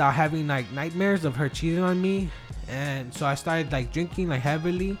without having like nightmares of her cheating on me. And so I started like drinking like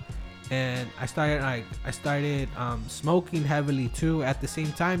heavily, and I started smoking heavily too at the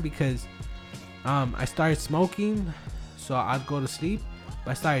same time, because I started smoking so I'd go to sleep.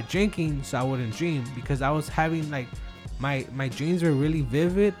 But I started drinking so I wouldn't dream, because I was having like my dreams were really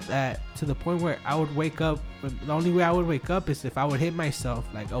vivid, that to the point where I would wake up. The only way I would wake up is if I would hit myself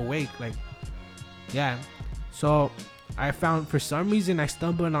like awake, like yeah. So I found, for some reason, I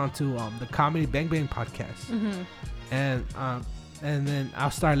stumbled onto the Comedy Bang Bang podcast, and then I'll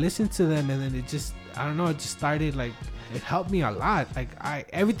start listening to them, and then it just, I don't know, it just started like, it helped me a lot. Like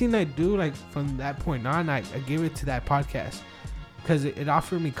everything I do, like from that point on, I give it to that podcast. Because it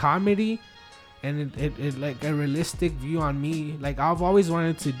offered me comedy, and it like a realistic view on me. Like I've always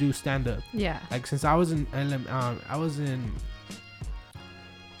wanted to do stand up. Yeah. Like since I was in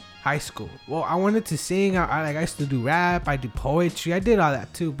high school. Well, I wanted to sing. I used to do rap. I do poetry. I did all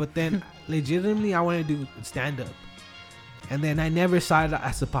that too. But then legitimately, I wanted to do stand up. And then I never saw it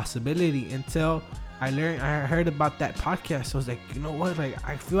as a possibility until I heard about that podcast. I was like, you know what? Like,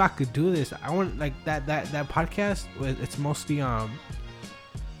 I feel I could do this. I want like that podcast. It's mostly wow.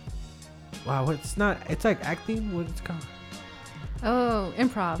 It's not. It's like acting. What it's called? Oh,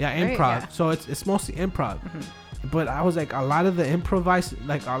 improv. Yeah, improv. Right? Yeah. So it's mostly improv. But I was like, a lot of the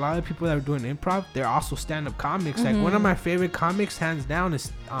a lot of people that are doing improv, they're also stand-up comics. Like one of my favorite comics, hands down,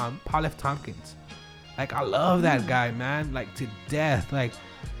 is Paul F. Tompkins. Like I love that guy, man. Like to death. Like.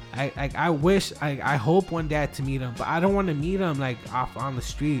 I wish, I hope one day to meet him, but I don't want to meet him like off on the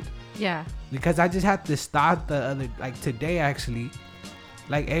street. Yeah. Because I just had this thought the other, like today actually,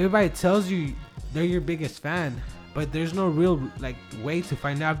 like everybody tells you they're your biggest fan, but there's no real like way to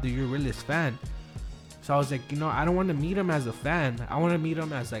find out that you're your realest fan. So I was like, you know, I don't want to meet him as a fan. I want to meet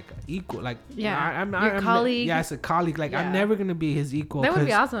him as like equal, like I'm colleague. Yeah, as a colleague. Like I'm never gonna be his equal. That would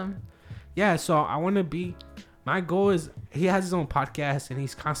be awesome. Yeah, so I want to be. My goal is, he has his own podcast and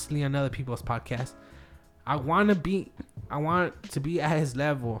he's constantly on other people's podcasts. I want to be at his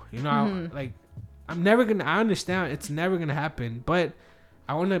level, you know. Like I understand it's never gonna happen, but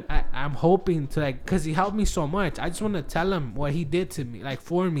I'm hoping to, like, cause he helped me so much. I just want to tell him what he did to me, like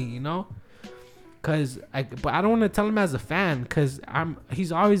for me, you know. But I don't want to tell him as a fan, cause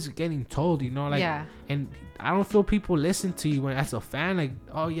he's always getting told, you know, like, and I don't feel people listen to you when as a fan, like,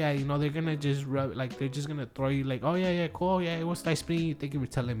 oh yeah, you know, they're gonna just they're just gonna throw you like, oh yeah, cool, yeah, it was nice meeting you, thank you for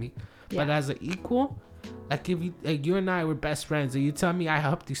telling me. But as an equal, like if you, like you and I were best friends, and you tell me I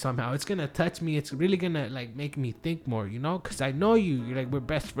helped you somehow, it's gonna touch me. It's really gonna like make me think more, you know, cause I know you're like, we're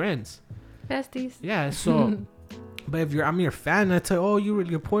best friends, besties. Yeah, so. But if I'm your fan, and I tell you, oh,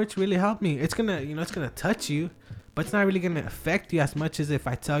 your poetry really helped me, it's gonna, you know, it's gonna touch you, but it's not really gonna affect you as much as if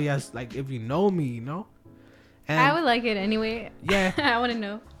I tell you, as like if you know me, you know. And I would like it anyway. Yeah. I want to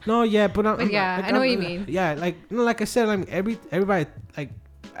know. No, yeah, but yeah, like, I know what you mean. Yeah, like, you know, like I said, like everybody, like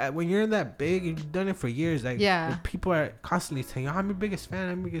when you're that big, you've done it for years. Like, people are constantly saying, oh, I'm your biggest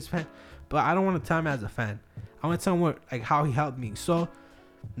fan. But I don't want to tell him as a fan. I want to tell him how he helped me. So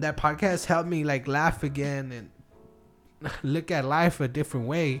that podcast helped me like laugh again and look at life a different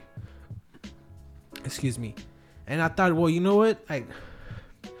way. Excuse me. And I thought, well, you know what? Like,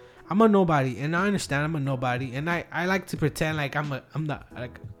 I'm a nobody, and I understand I'm a nobody, and I like to pretend like I'm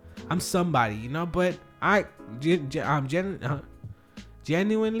somebody, you know. But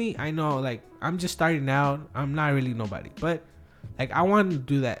genuinely, I know, like, I'm just starting out. I'm not really nobody, but like I want to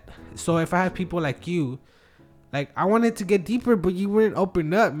do that. So if I have people like you, like, I wanted to get deeper, but you wouldn't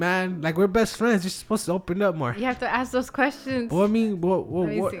open up, man. Like, we're best friends. You're supposed to open up more. You have to ask those questions. Well, I mean,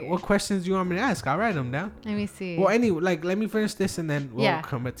 what questions do you want me to ask? I'll write them down. Let me see. Well, anyway, like, let me finish this, and then we'll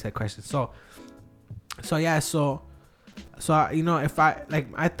come back to that question. So, you know, if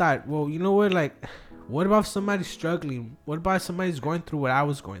I thought, well, you know what, like, what about somebody struggling? What about somebody's going through what I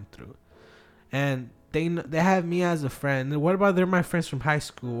was going through? And they have me as a friend. And what about they're my friends from high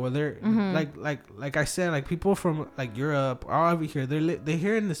school, or they're like I said, like people from like Europe or over here, they're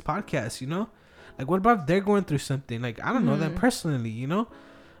hearing this podcast, you know. Like, what about if they're going through something? Like, I don't know them personally, you know,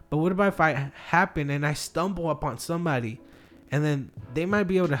 but what about if I happen and I stumble upon somebody, and then they might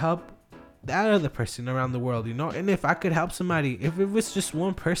be able to help that other person around the world, you know. And if I could help somebody, if it was just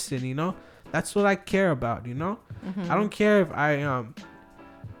one person, you know, that's what I care about, you know. I don't care if I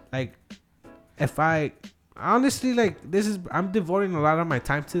like if I honestly like this is I'm devoting a lot of my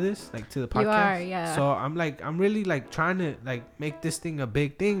time to this, like to the podcast. You are, yeah. So I'm really like trying to like make this thing a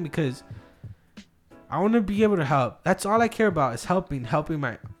big thing because I want to be able to help. That's all I care about is helping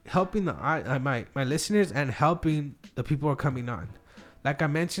my listeners and helping the people who are coming on. Like I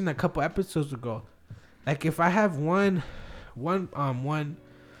mentioned a couple episodes ago, like if I have one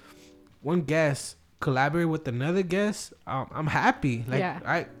guest collaborate with another guest, I'm happy. Like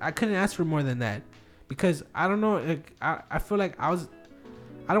Yeah. I couldn't ask for more than that, because I don't know. Like I feel like I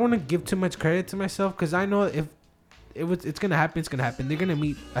don't want to give too much credit to myself, because I know if it's gonna happen, it's gonna happen. They're gonna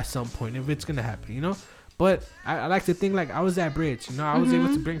meet at some point if it's gonna happen, you know. But I like to think like I was that bridge, you know. I was able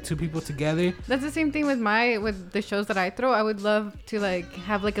to bring two people together. That's the same thing with the shows that I throw. I would love to like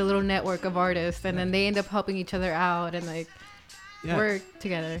have like a little network of artists, and then they end up helping each other out and like work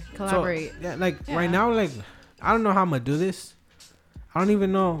together, collaborate. So, right now, like I don't know how I'm gonna do this. I don't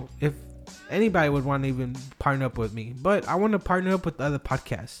even know if anybody would want to even partner up with me, but I want to partner up with other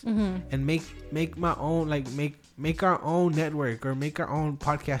podcasts and make my own, like make our own network or make our own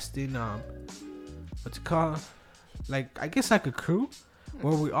podcasting what's it called, like I guess like a crew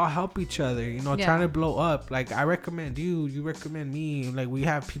where we all help each other, you know, trying to blow up. Like I recommend you recommend me, like we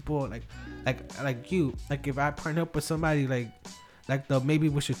have people like you, like if I partner up with somebody like the Maybe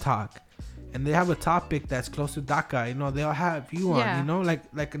We Should Talk, and they have a topic that's close to DACA, you know, they'll have you on, you know,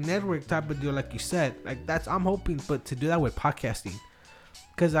 like a network type of deal, like you said. Like that's, I'm hoping, but to do that with podcasting,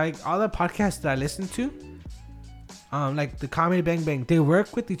 because like all the podcasts that I listen to, like the Comedy Bang Bang, they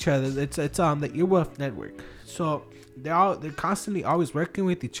work with each other. It's the Earwolf Network, so they're constantly always working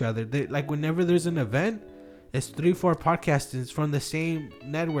with each other. They, like whenever there's an event, it's 3-4 podcasters from the same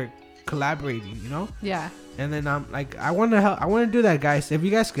network collaborating, you know. Yeah. And then I'm like, I want to help. I want to do that, guys. If you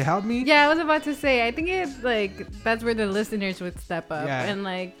guys could help me. Yeah, I was about to say, I think it's like that's where the listeners would step up. Yeah. And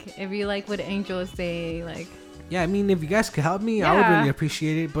like if you like what Angel is saying, like. Yeah, I mean, if you guys could help me, I would really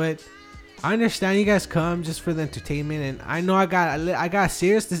appreciate it. But I understand you guys come just for the entertainment, and I know I got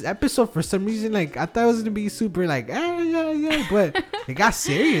serious this episode for some reason. Like I thought it was gonna be super like yeah, but it got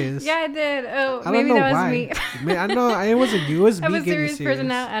serious. Yeah, it did. Oh, I maybe don't know that why. was me. Man, I know it wasn't you. It was I'm me a getting serious serious. person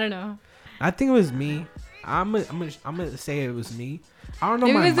now. I don't know. I think it was me. I'm gonna say it was me. I don't know.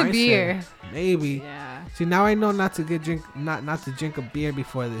 Maybe my it was the mindset. beer. Maybe. Yeah. See, now I know not to not to drink a beer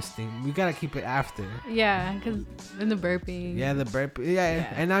before this thing. We gotta keep it after. Yeah, because then the burping. Yeah, the burp.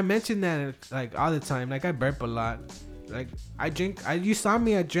 Yeah, and I mention that like all the time. Like I burp a lot. Like I drink. You saw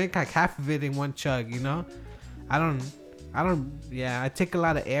me. I drank like half of it in one chug. You know. I don't. Yeah, I take a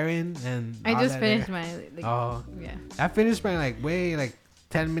lot of air in, and I just finished air. my. Like, yeah. I finished my like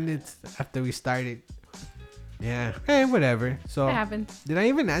 10 minutes after we started. Yeah. Hey, whatever. So It happens. did I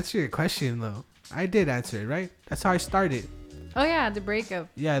even answer your question though? I did answer it, right? That's how I started. Oh yeah, the breakup.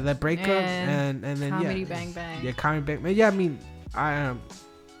 Yeah, the breakup and then Comedy Bang Bang. Yeah, Comedy Bang Bang. Yeah, I mean,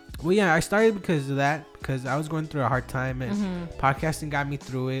 well, yeah, I started because of that, because I was going through a hard time, and podcasting got me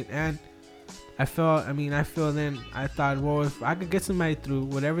through it. And I thought, well, if I could get somebody through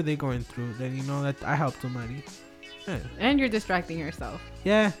whatever they're going through, then you know that I helped somebody. Yeah. And you're distracting yourself.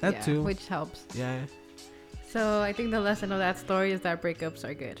 Yeah, that too. Which helps. Yeah. So I think the lesson of that story is that breakups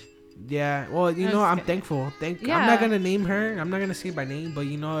are good. Yeah. Well, you know, I'm thankful. I'm not gonna name her. I'm not gonna say by name, but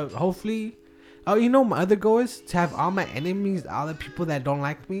you know, hopefully. Oh, you know, my other goal is to have all my enemies, all the people that don't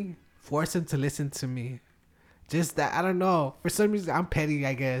like me, force them to listen to me. Just that, I don't know. For some reason, I'm petty,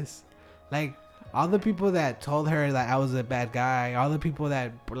 I guess. Like all the people that told her that I was a bad guy, all the people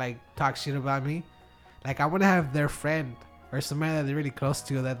that like talk shit about me. Like I want to have their friend or somebody that they're really close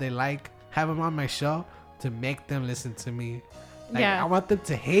to that they like, have them on my show to make them listen to me. Like, I want them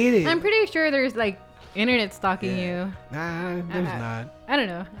to hate it. I'm pretty sure there's like internet stalking you. Nah, there's not. I don't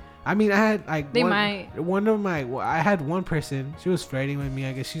know. I mean, I had like I had one person. She was flirting with me.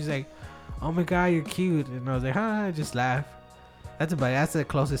 I guess she's like, "Oh my god, you're cute," and I was like, "Huh?" I just laugh. That's about it. That's the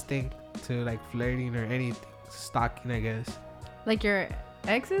closest thing to like flirting or anything, stalking, I guess. Like your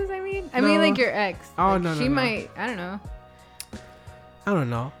exes, I mean? No. Like your ex. Oh, like no. She might, I don't know. I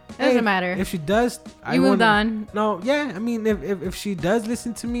don't know. It doesn't matter. If she does, You moved on. No, yeah. I mean, if she does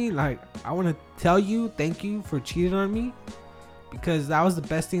listen to me, like, I want to tell you, thank you for cheating on me, because that was the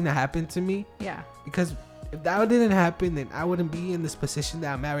best thing that happened to me. Yeah. Because if that didn't happen, then I wouldn't be in this position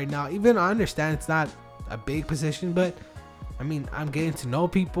that I'm at right now. Even I understand it's not a big position, but I mean, I'm getting to know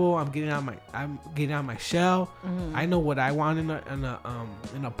people. I'm getting out my shell. Mm-hmm. I know what I want in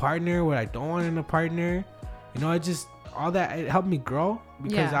a partner, what I don't want in a partner. You know, I just all that, it helped me grow,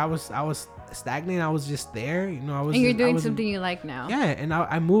 because I was stagnant. I was just there. You know, And you're doing something you like now. Yeah, and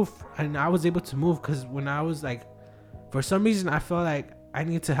I moved, and I was able to move because when I was like, for some reason, I felt like I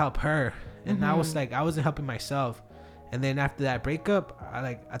need to help her, and I was like, I wasn't helping myself. And then after that breakup,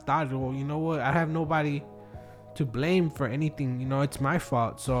 I thought, well, you know what? I have nobody to blame for anything. You know, it's my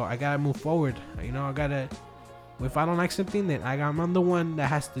fault. So I gotta move forward. You know, if I don't like something, then I'm the one that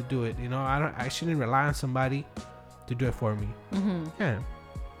has to do it. You know, I shouldn't rely on somebody to do it for me. Yeah.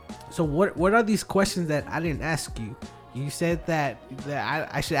 So what are these questions that I didn't ask you? You said that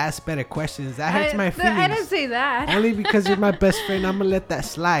I should ask better questions. That hurts my feelings. I didn't say that. Only because you're my best friend, I'm gonna let that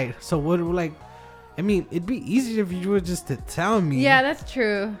slide. So I mean, it'd be easier if you were just to tell me. Yeah, that's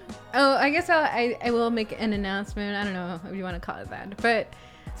true. Oh, I guess I will make an announcement. I don't know if you want to call it that. But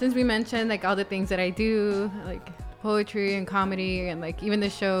since we mentioned like all the things that I do, like poetry and comedy and like even the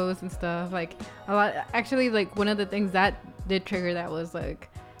shows and stuff, like a lot. Actually, like one of the things that did trigger that was like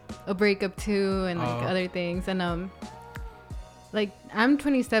a breakup too, and like other things. And like I'm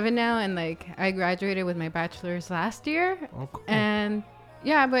 27 now, and like I graduated with my bachelor's last year. Oh, cool. And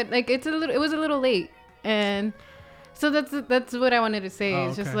yeah, but like it was a little late, and so that's what I wanted to say.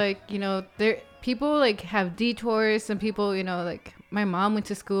 It's just like, you know, people like have detours. Some people, you know, like my mom went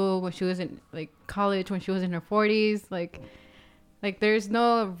to school when she was in like college when she was in her 40s. Like there's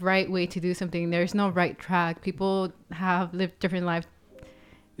no right way to do something. There's no right track. People have lived different life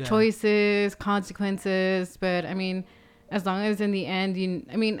choices, consequences. But I mean, as long as in the end,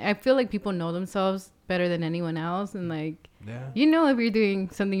 I feel like people know themselves better than anyone else, and like, you know, if you're doing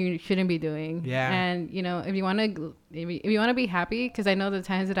something you shouldn't be doing. Yeah. And you know, if you want to be happy, because I know the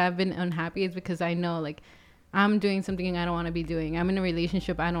times that I've been unhappy is because I know like I'm doing something I don't want to be doing. I'm in a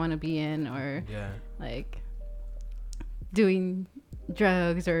relationship I don't want to be in, or like doing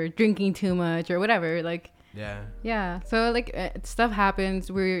drugs or drinking too much or whatever. Like, so like stuff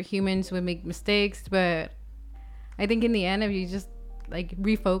happens. We're humans, we make mistakes, but I think in the end, if you just like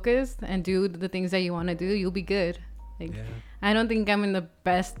refocus and do the things that you want to do, you'll be good. Like, I don't think I'm in the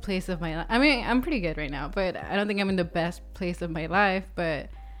best place of my life. I mean, I'm pretty good right now, but I don't think I'm in the best place of my life.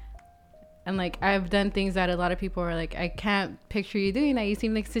 And like, I've done things that a lot of people are like, I can't picture you doing that. You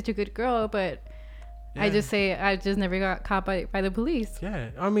seem like such a good girl, but I just never got caught by the police. Yeah,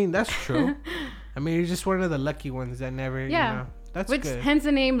 I mean, that's true. I mean, you're just one of the lucky ones that never, you know. That's good. Hence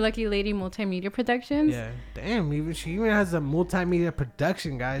the name Lucky Lady Multimedia Productions. Yeah. Damn, she even has a multimedia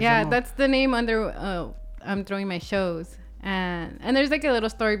production, guys. Yeah, that's the name under I'm throwing my shows. And there's like a little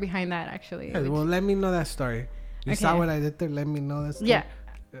story behind that, actually. Yeah, well, let me know that story. You saw what I did there? Let me know that story. Yeah.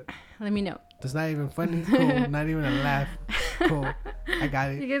 Let me know. It's not even funny. Cool. Not even a laugh. Cool. I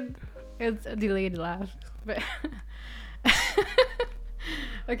got it. It's a delayed laugh. But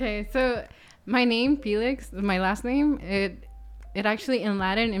okay, so my name, Felix, my last name, it actually in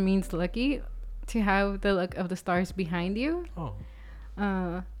Latin it means lucky, to have the luck of the stars behind you.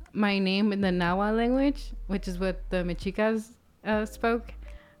 My name in the Nahua language, which is what the Mexicas spoke,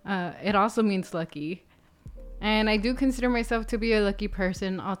 it also means lucky. And I do consider myself to be a lucky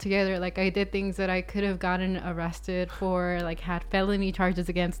person altogether. Like, I did things that I could have gotten arrested for, like had felony charges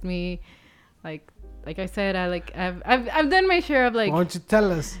against me. Like I said, I've done my share of like. Why don't you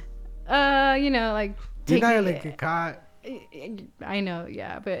tell us? You know, like. You're not gonna get caught. I know,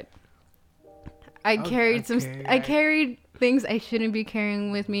 yeah, but I carried things I shouldn't be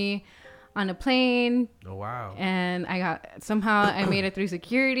carrying with me on a plane. Oh wow! And I made it through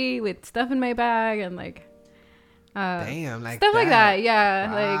security with stuff in my bag and like. Damn, like stuff like that,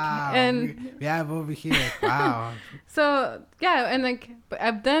 yeah. Wow. Like, and we have over here. Wow. So yeah, and like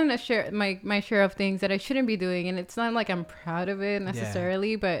I've done my share of things that I shouldn't be doing, and it's not like I'm proud of it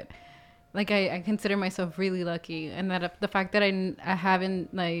necessarily, but like I consider myself really lucky, and that the fact that I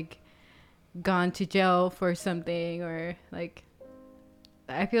haven't like gone to jail for something, or like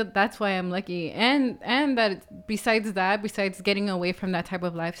I feel that's why I'm lucky, and that besides getting away from that type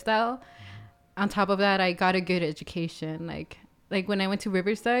of lifestyle. On top of that, I got a good education. Like when I went to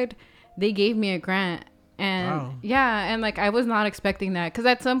Riverside, they gave me a grant, and and like I was not expecting that, because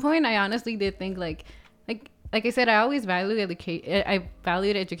at some point I honestly did think like I said, I always valued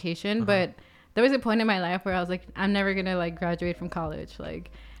education, but there was a point in my life where I was like, I'm never gonna like graduate from college. Like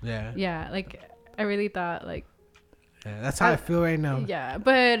like I really thought like. Yeah, that's how I feel right now. Yeah,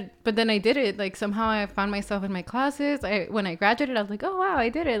 but then I did it. Like somehow I found myself in my classes. When I graduated, I was like, oh wow, I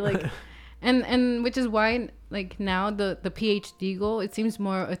did it. Like. And which is why like now the PhD goal, it seems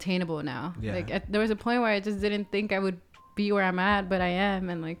more attainable now. Yeah. Like there was a point where I just didn't think I would be where I'm at, but I am,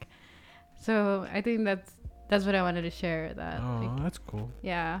 and like so I think that's what I wanted to share. That that's cool.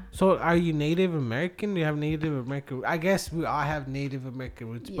 Yeah. So are you Native American? Do you have Native American? I guess we all have Native American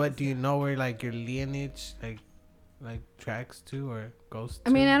roots, but do you know where like your lineage like tracks to or goes to?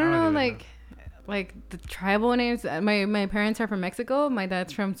 I mean, I don't know like the tribal names. My parents are from Mexico. My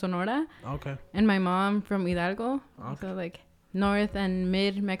dad's from Sonora. Okay. And my mom from Hidalgo. Okay. So like north and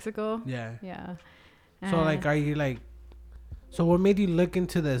mid Mexico. Yeah. Yeah. So like, are you like? So what made you look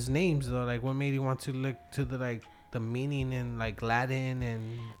into those names though? Like, what made you want to look to the like the meaning in like Latin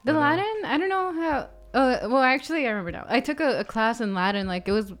and the whatever? Latin? I don't know how. Well, actually, I remember now. I took a class in Latin. Like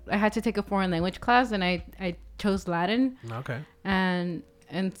I had to take a foreign language class, and I chose Latin. Okay. And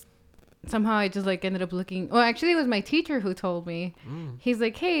somehow I just like ended up looking. Well, actually, it was my teacher who told me. He's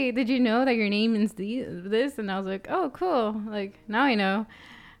like, "Hey, did you know that your name is this?" And I was like, "Oh, cool! Like now I know."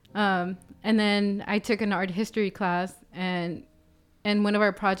 And then I took an art history class, and one of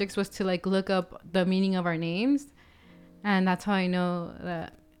our projects was to like look up the meaning of our names, and that's how I know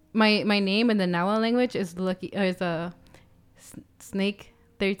that my name in the Nahuatl language is a snake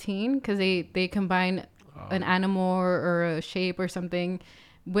 13 because they combine an animal or a shape or something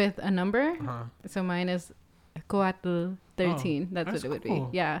with a number. So mine is Coatl 13. That's what it would cool.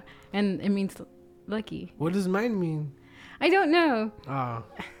 be. Yeah, and it means lucky. What does mine mean? I don't know. Oh,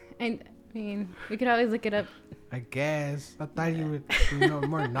 I mean, we could always look it up. I guess. I thought you would be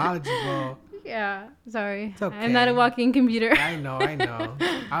more knowledgeable. Yeah, sorry. It's okay. I'm not a walking computer. I know.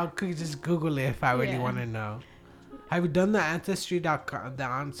 I could just Google it if I really want to know. Have you done the ancestry.com? The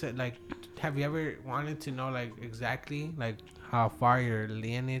onset, like, have you ever wanted to know like exactly like how far your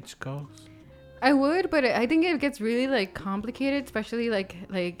lineage goes? I would, but I think it gets really like complicated, especially like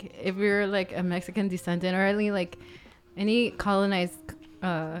if you're like a Mexican descendant or any colonized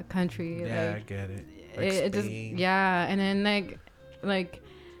country. Yeah, like, I get it. Like it just and then like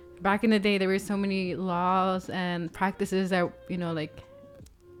back in the day there were so many laws and practices that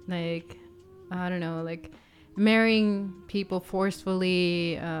like I don't know, like marrying people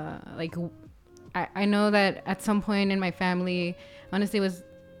forcefully. I know that at some point in my family, honestly, it was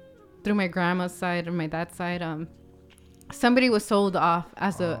through my grandma's side or my dad's side, somebody was sold off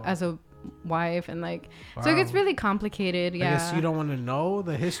as a wife, and so it gets really complicated. Yeah, I guess you don't want to know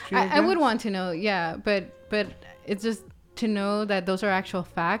the history. I would want to know, yeah, but it's just to know that those are actual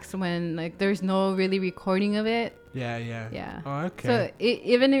facts when there's no really recording of it. Yeah. Oh, okay. So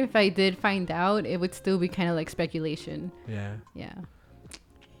even if I did find out, it would still be kind of like speculation. Yeah.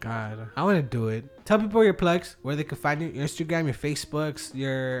 God, I want to do it. Tell people your plugs, where they can find you, your Instagram, your Facebooks,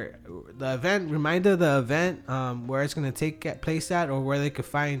 the event. Remind of the event, where it's gonna take place at, or where they could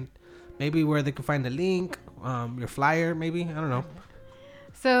find, maybe where they could find the link, your flyer, maybe, I don't know.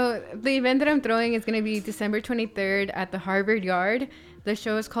 So the event that I'm throwing is gonna be December 23rd at the Harvard Yard. The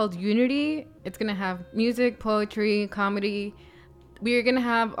show is called Unity. It's gonna have music, poetry, comedy. We're going to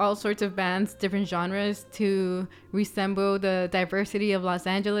have all sorts of bands, different genres to resemble the diversity of Los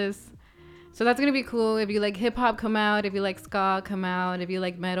Angeles. So that's going to be cool. If you like hip hop, come out. If you like ska, come out. If you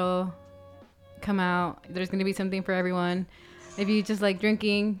like metal, come out. There's going to be something for everyone. If you just like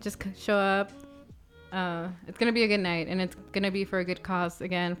drinking, just show up. It's going to be a good night, and it's going to be for a good cause,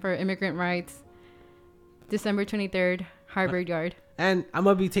 again, for immigrant rights. December 23rd, Harvard Yard. And I'm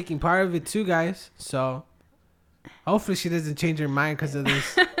going to be taking part of it too, guys. So hopefully she doesn't change her mind because of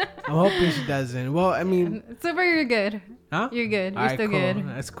this. I'm hoping she doesn't. Well, I mean, so far you're good. Huh? You're good. You're still cool. good.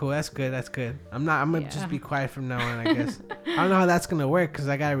 That's cool. That's good. I'm gonna just be quiet from now on, I guess. I don't know how that's gonna work because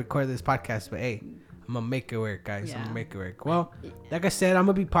I gotta record this podcast, but hey, I'm gonna make it work, guys. I'm gonna make it work. Well, like I said, I'm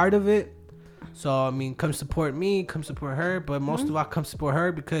gonna be part of it. So I mean, come support me, come support her, but most of all, come support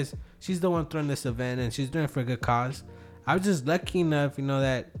her because she's the one throwing this event and she's doing it for a good cause. I was just lucky enough,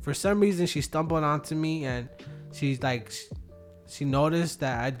 that for some reason she stumbled onto me and she's like, she noticed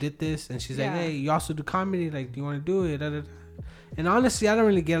that I did this, and she's like, "Hey, you also do comedy? Like, do you want to do it?" Da, da, da. And honestly, I don't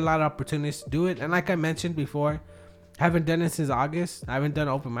really get a lot of opportunities to do it. And like I mentioned before, I haven't done it since August. I haven't done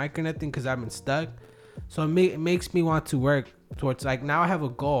open mic or nothing because I've been stuck. So it makes me want to work towards, like, now I have a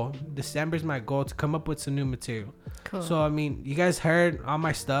goal. December's my goal to come up with some new material. Cool. So I mean, you guys heard all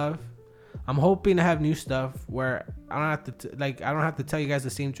my stuff. I'm hoping to have new stuff where I don't have to I don't have to tell you guys the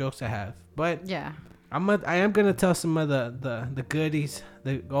same jokes I have. But yeah. I am gonna tell some of the goodies,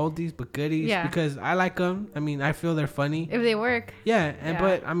 the oldies but goodies, because I like them. I mean, I feel they're funny if they work. Yeah,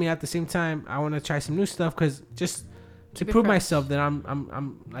 but I mean, at the same time, I want to try some new stuff because just to prove myself that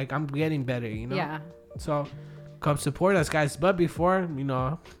I'm getting better, Yeah. So come support us, guys. But before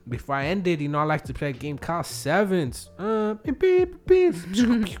I end it, I like to play a game called Sevens.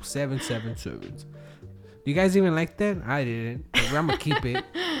 777. Do you guys even like that? I didn't. But I'm gonna keep it.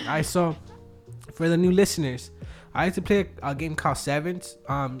 So. For the new listeners, I like to play a game called Sevens.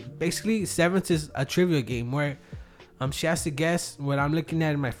 Basically, Sevens is a trivia game where she has to guess what I'm looking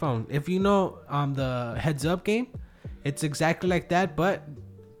at in my phone. If you know the heads up game, it's exactly like that, but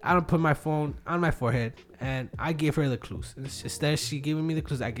I don't put my phone on my forehead, and I give her the clues. Instead of she giving me the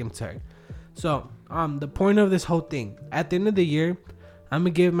clues, I give them to her. So, the point of this whole thing, at the end of the year, I'm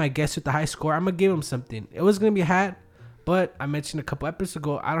gonna give my guest with the high score. I'm gonna give him something. It was gonna be a hat, but I mentioned a couple episodes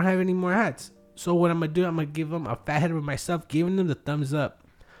ago, I don't have any more hats. So what I'm gonna do, I'm gonna give them a fat head with myself, giving them the thumbs up.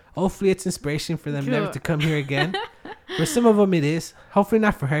 Hopefully, it's inspiration for them never to come here again. For some of them, it is. Hopefully,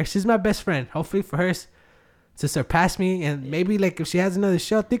 not for her. She's my best friend. Hopefully, for her to surpass me, and maybe like if she has another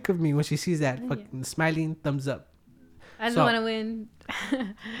show, think of me when she sees that fucking smiling thumbs up. I don't want to win.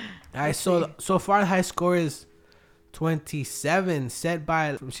 All right, so far the high score is 27, set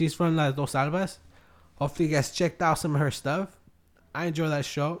by, she's from Las Dos Albas. Hopefully you guys checked out some of her stuff. I enjoy that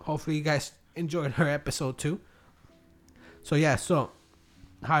show. Hopefully you guys enjoyed her episode too. So yeah, so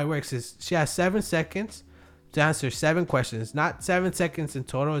how it works is she has 7 seconds to answer 7 questions. Not 7 seconds in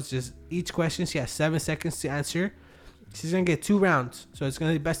total. It's just each question she has 7 seconds to answer. She's gonna get 2 rounds, so it's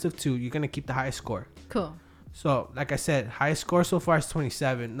gonna be best of 2. You're gonna keep the highest score. Cool. So like I said, highest score so far is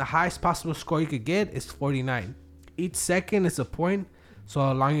 27. The highest possible score you could get is 49. Each second is a point, so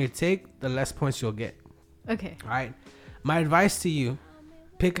how long you take, the less points you'll get. Okay. All right. My advice to you: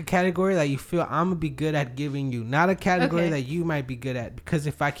 pick a category that you feel I'm gonna be good at giving you, not a category that you might be good at. Because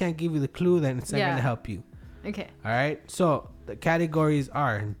if I can't give you the clue, then it's not gonna help you. Okay. All right. So the categories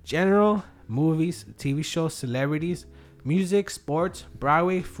are general, movies, TV shows, celebrities, music, sports,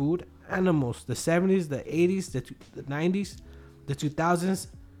 Broadway, food, animals, the 70s, the 80s, the 90s, the 2000s,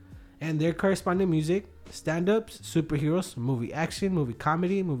 and their corresponding music, stand-ups, superheroes, movie action, movie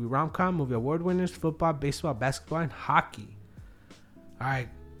comedy, movie rom-com, movie award winners, football, baseball, basketball, and hockey. All right.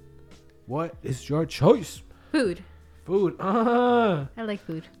 What is your choice? Food. Food. I like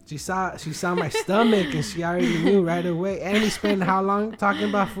food. She saw my stomach and she already knew right away. And we spent how long talking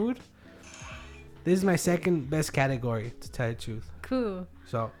about food? This is my second best category, to tell you the truth. Cool.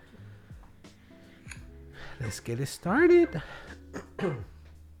 So, let's get it started.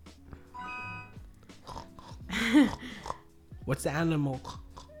 What's the animal?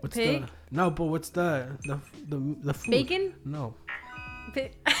 What's Pig? what's the food? Bacon? No.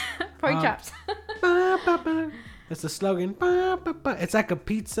 Pork chops. That's the slogan. It's like a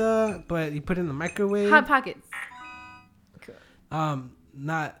pizza, but you put it in the microwave. Hot Pockets. Cool.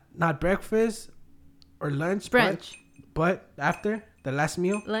 Not breakfast or lunch. Brunch. But after the last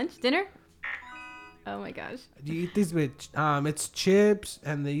meal. Lunch? Dinner? Oh my gosh. You eat these with it's chips,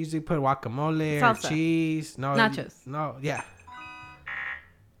 and they usually put guacamole Salsa. or cheese. No, nachos. No, yeah.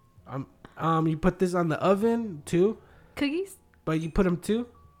 You put this on the oven too. Cookies? But you put them too.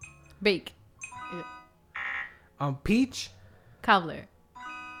 Bake. Peach. Cobbler.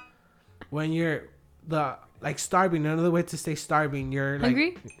 When you're starving, another way to stay starving, you're like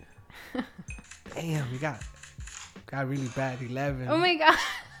Hungry? Damn, we got really bad. 11. Oh my god.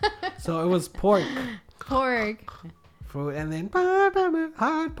 So it was pork. Pork. Food, and then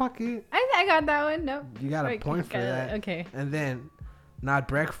Hot Pocket. I got that one. Nope. You got a point for that. Okay. And then not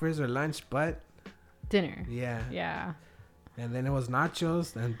breakfast or lunch, but Dinner. yeah. Yeah. And then it was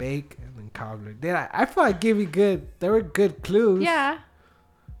nachos and bake and then cobbler. I feel like gave you good. There were good clues. Yeah.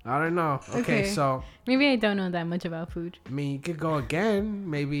 I don't know. Okay, so maybe I don't know that much about food. I mean, you could go again.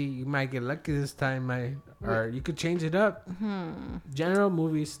 Maybe you might get lucky this time. Or you could change it up. General,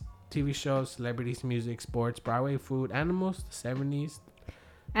 movies, TV shows, celebrities, music, sports, Broadway, food, animals, the 70s.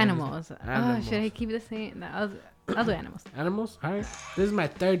 Animals. Animals. Oh, should I keep the same? No, I'll do animals. Animals? All right. This is my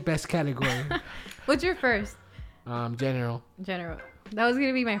third best category. What's your first? General. General. That was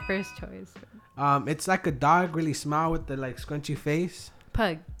gonna be my first choice. It's like a dog, really small with the scrunchy face.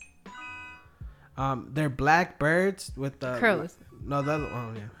 Pug. They're black birds with the Crows. No, the other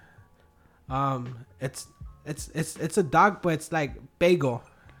one. Yeah. It's a dog, but it's like bagel.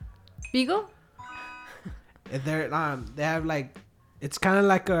 Beagle. They have it's kind of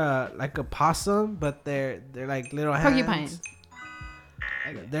like a possum, but they're like little hands. Porcupine.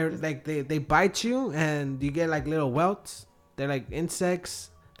 Okay. They're like they bite you and you get like little welts. They're like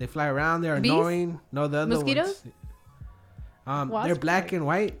insects. They fly around. They're Bees? annoying. No, the other Mosquitoes? ones. Wasps? They're black and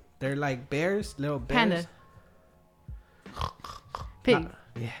white. They're like bears, little bears. Panda. Pig.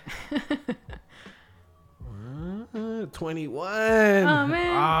 Yeah. 21. Oh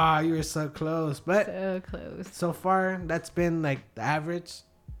man. Ah, you were so close. But So close. so far, that's been the average.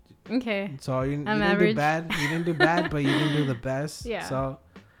 Okay. So you didn't average. do bad. You didn't do bad, but you didn't do the best. Yeah. So,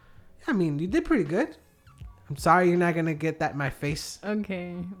 I mean, you did pretty good. I'm sorry you're not gonna get that in my face.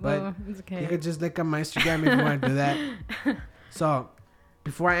 Okay. But Well, it's okay. You could just look on my Instagram if you want to do that. So,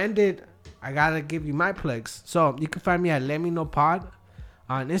 before I end it, I gotta give you my plugs. So you can find me at Let Me Know Pod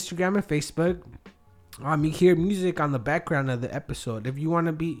on Instagram and Facebook. You hear music on the background of the episode. If you want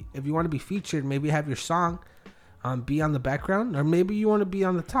to be featured, maybe have your song be on the background, or maybe you want to be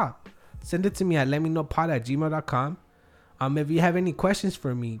on the top. Send it to me at letmenopod@gmail.com. If you have any questions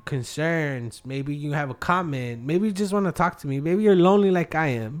for me, concerns, maybe you have a comment, maybe you just want to talk to me, maybe you're lonely like I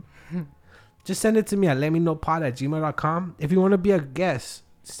am, just send it to me at letmenopod@gmail.com. If you want to be a guest,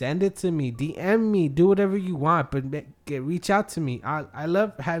 send it to me, DM me, do whatever you want, but reach out to me. I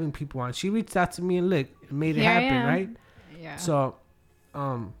love having people on. She reached out to me and look, it made it happen, right? Yeah. So,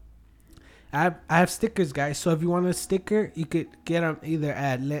 I have stickers, guys. So if you want a sticker, you could get them either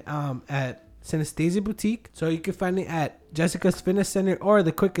at Synesthesia Boutique. So you can find it at Jessica's Fitness Center, or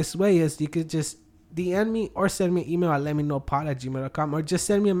the quickest way is you could just DM me or send me an email at letmenopod@gmail.com, or just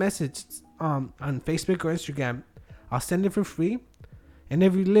send me a message on Facebook or Instagram. I'll send it for free. And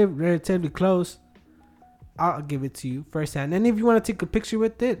if you live relatively close, I'll give it to you firsthand. And if you want to take a picture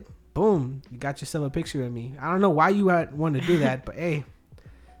with it, boom, you got yourself a picture of me. I don't know why you want to do that, but hey,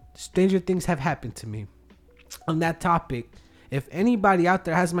 stranger things have happened to me. On that topic, if anybody out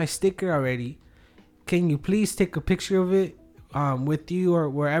there has my sticker already, can you please take a picture of it with you or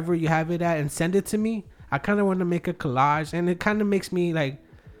wherever you have it at and send it to me? I kind of want to make a collage, and it kind of makes me like,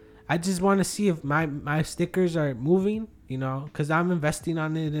 I just want to see if my stickers are moving, you know, because I'm investing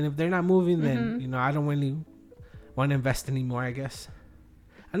on it. And if they're not moving, then, you know, I don't really want to invest anymore, I guess.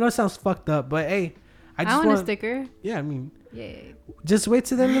 I know it sounds fucked up, but hey, I just want a sticker. Yeah, I mean, yay. Just wait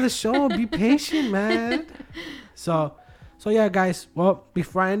till the end of the show. Be patient, man. So yeah, guys. Well,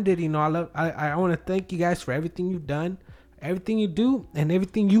 before I end it, you know, I want to thank you guys for everything you've done, everything you do, and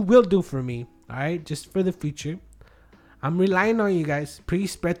everything you will do for me. All right, just for the future. I'm relying on you guys.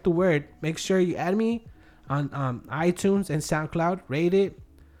 Please spread the word. Make sure you add me on iTunes and SoundCloud. Rate it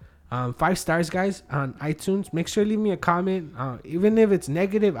 5 stars, guys, on iTunes. Make sure you leave me a comment. Even if it's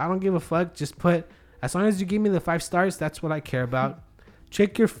negative, I don't give a fuck. Just put, as long as you give me the 5 stars, that's what I care about.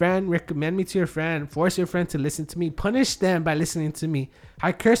 Trick your friend, recommend me to your friend, force your friend to listen to me, punish them by listening to me.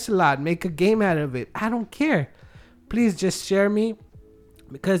 I curse a lot, make a game out of it. I don't care. Please just share me,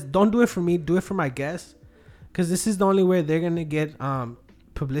 because don't do it for me, do it for my guests, because this is the only way they're gonna get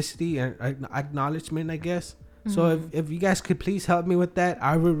publicity and acknowledgement, I guess. So if you guys could please help me with that,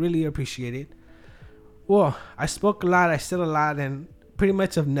 I would really appreciate it. Well, I spoke a lot, I said a lot, and pretty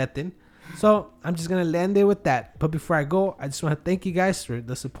much of nothing. So I'm just going to land there with that. But before I go, I just want to thank you guys for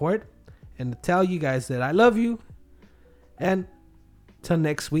the support and to tell you guys that I love you. And till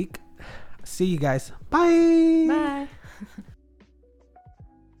next week, see you guys. Bye. Bye.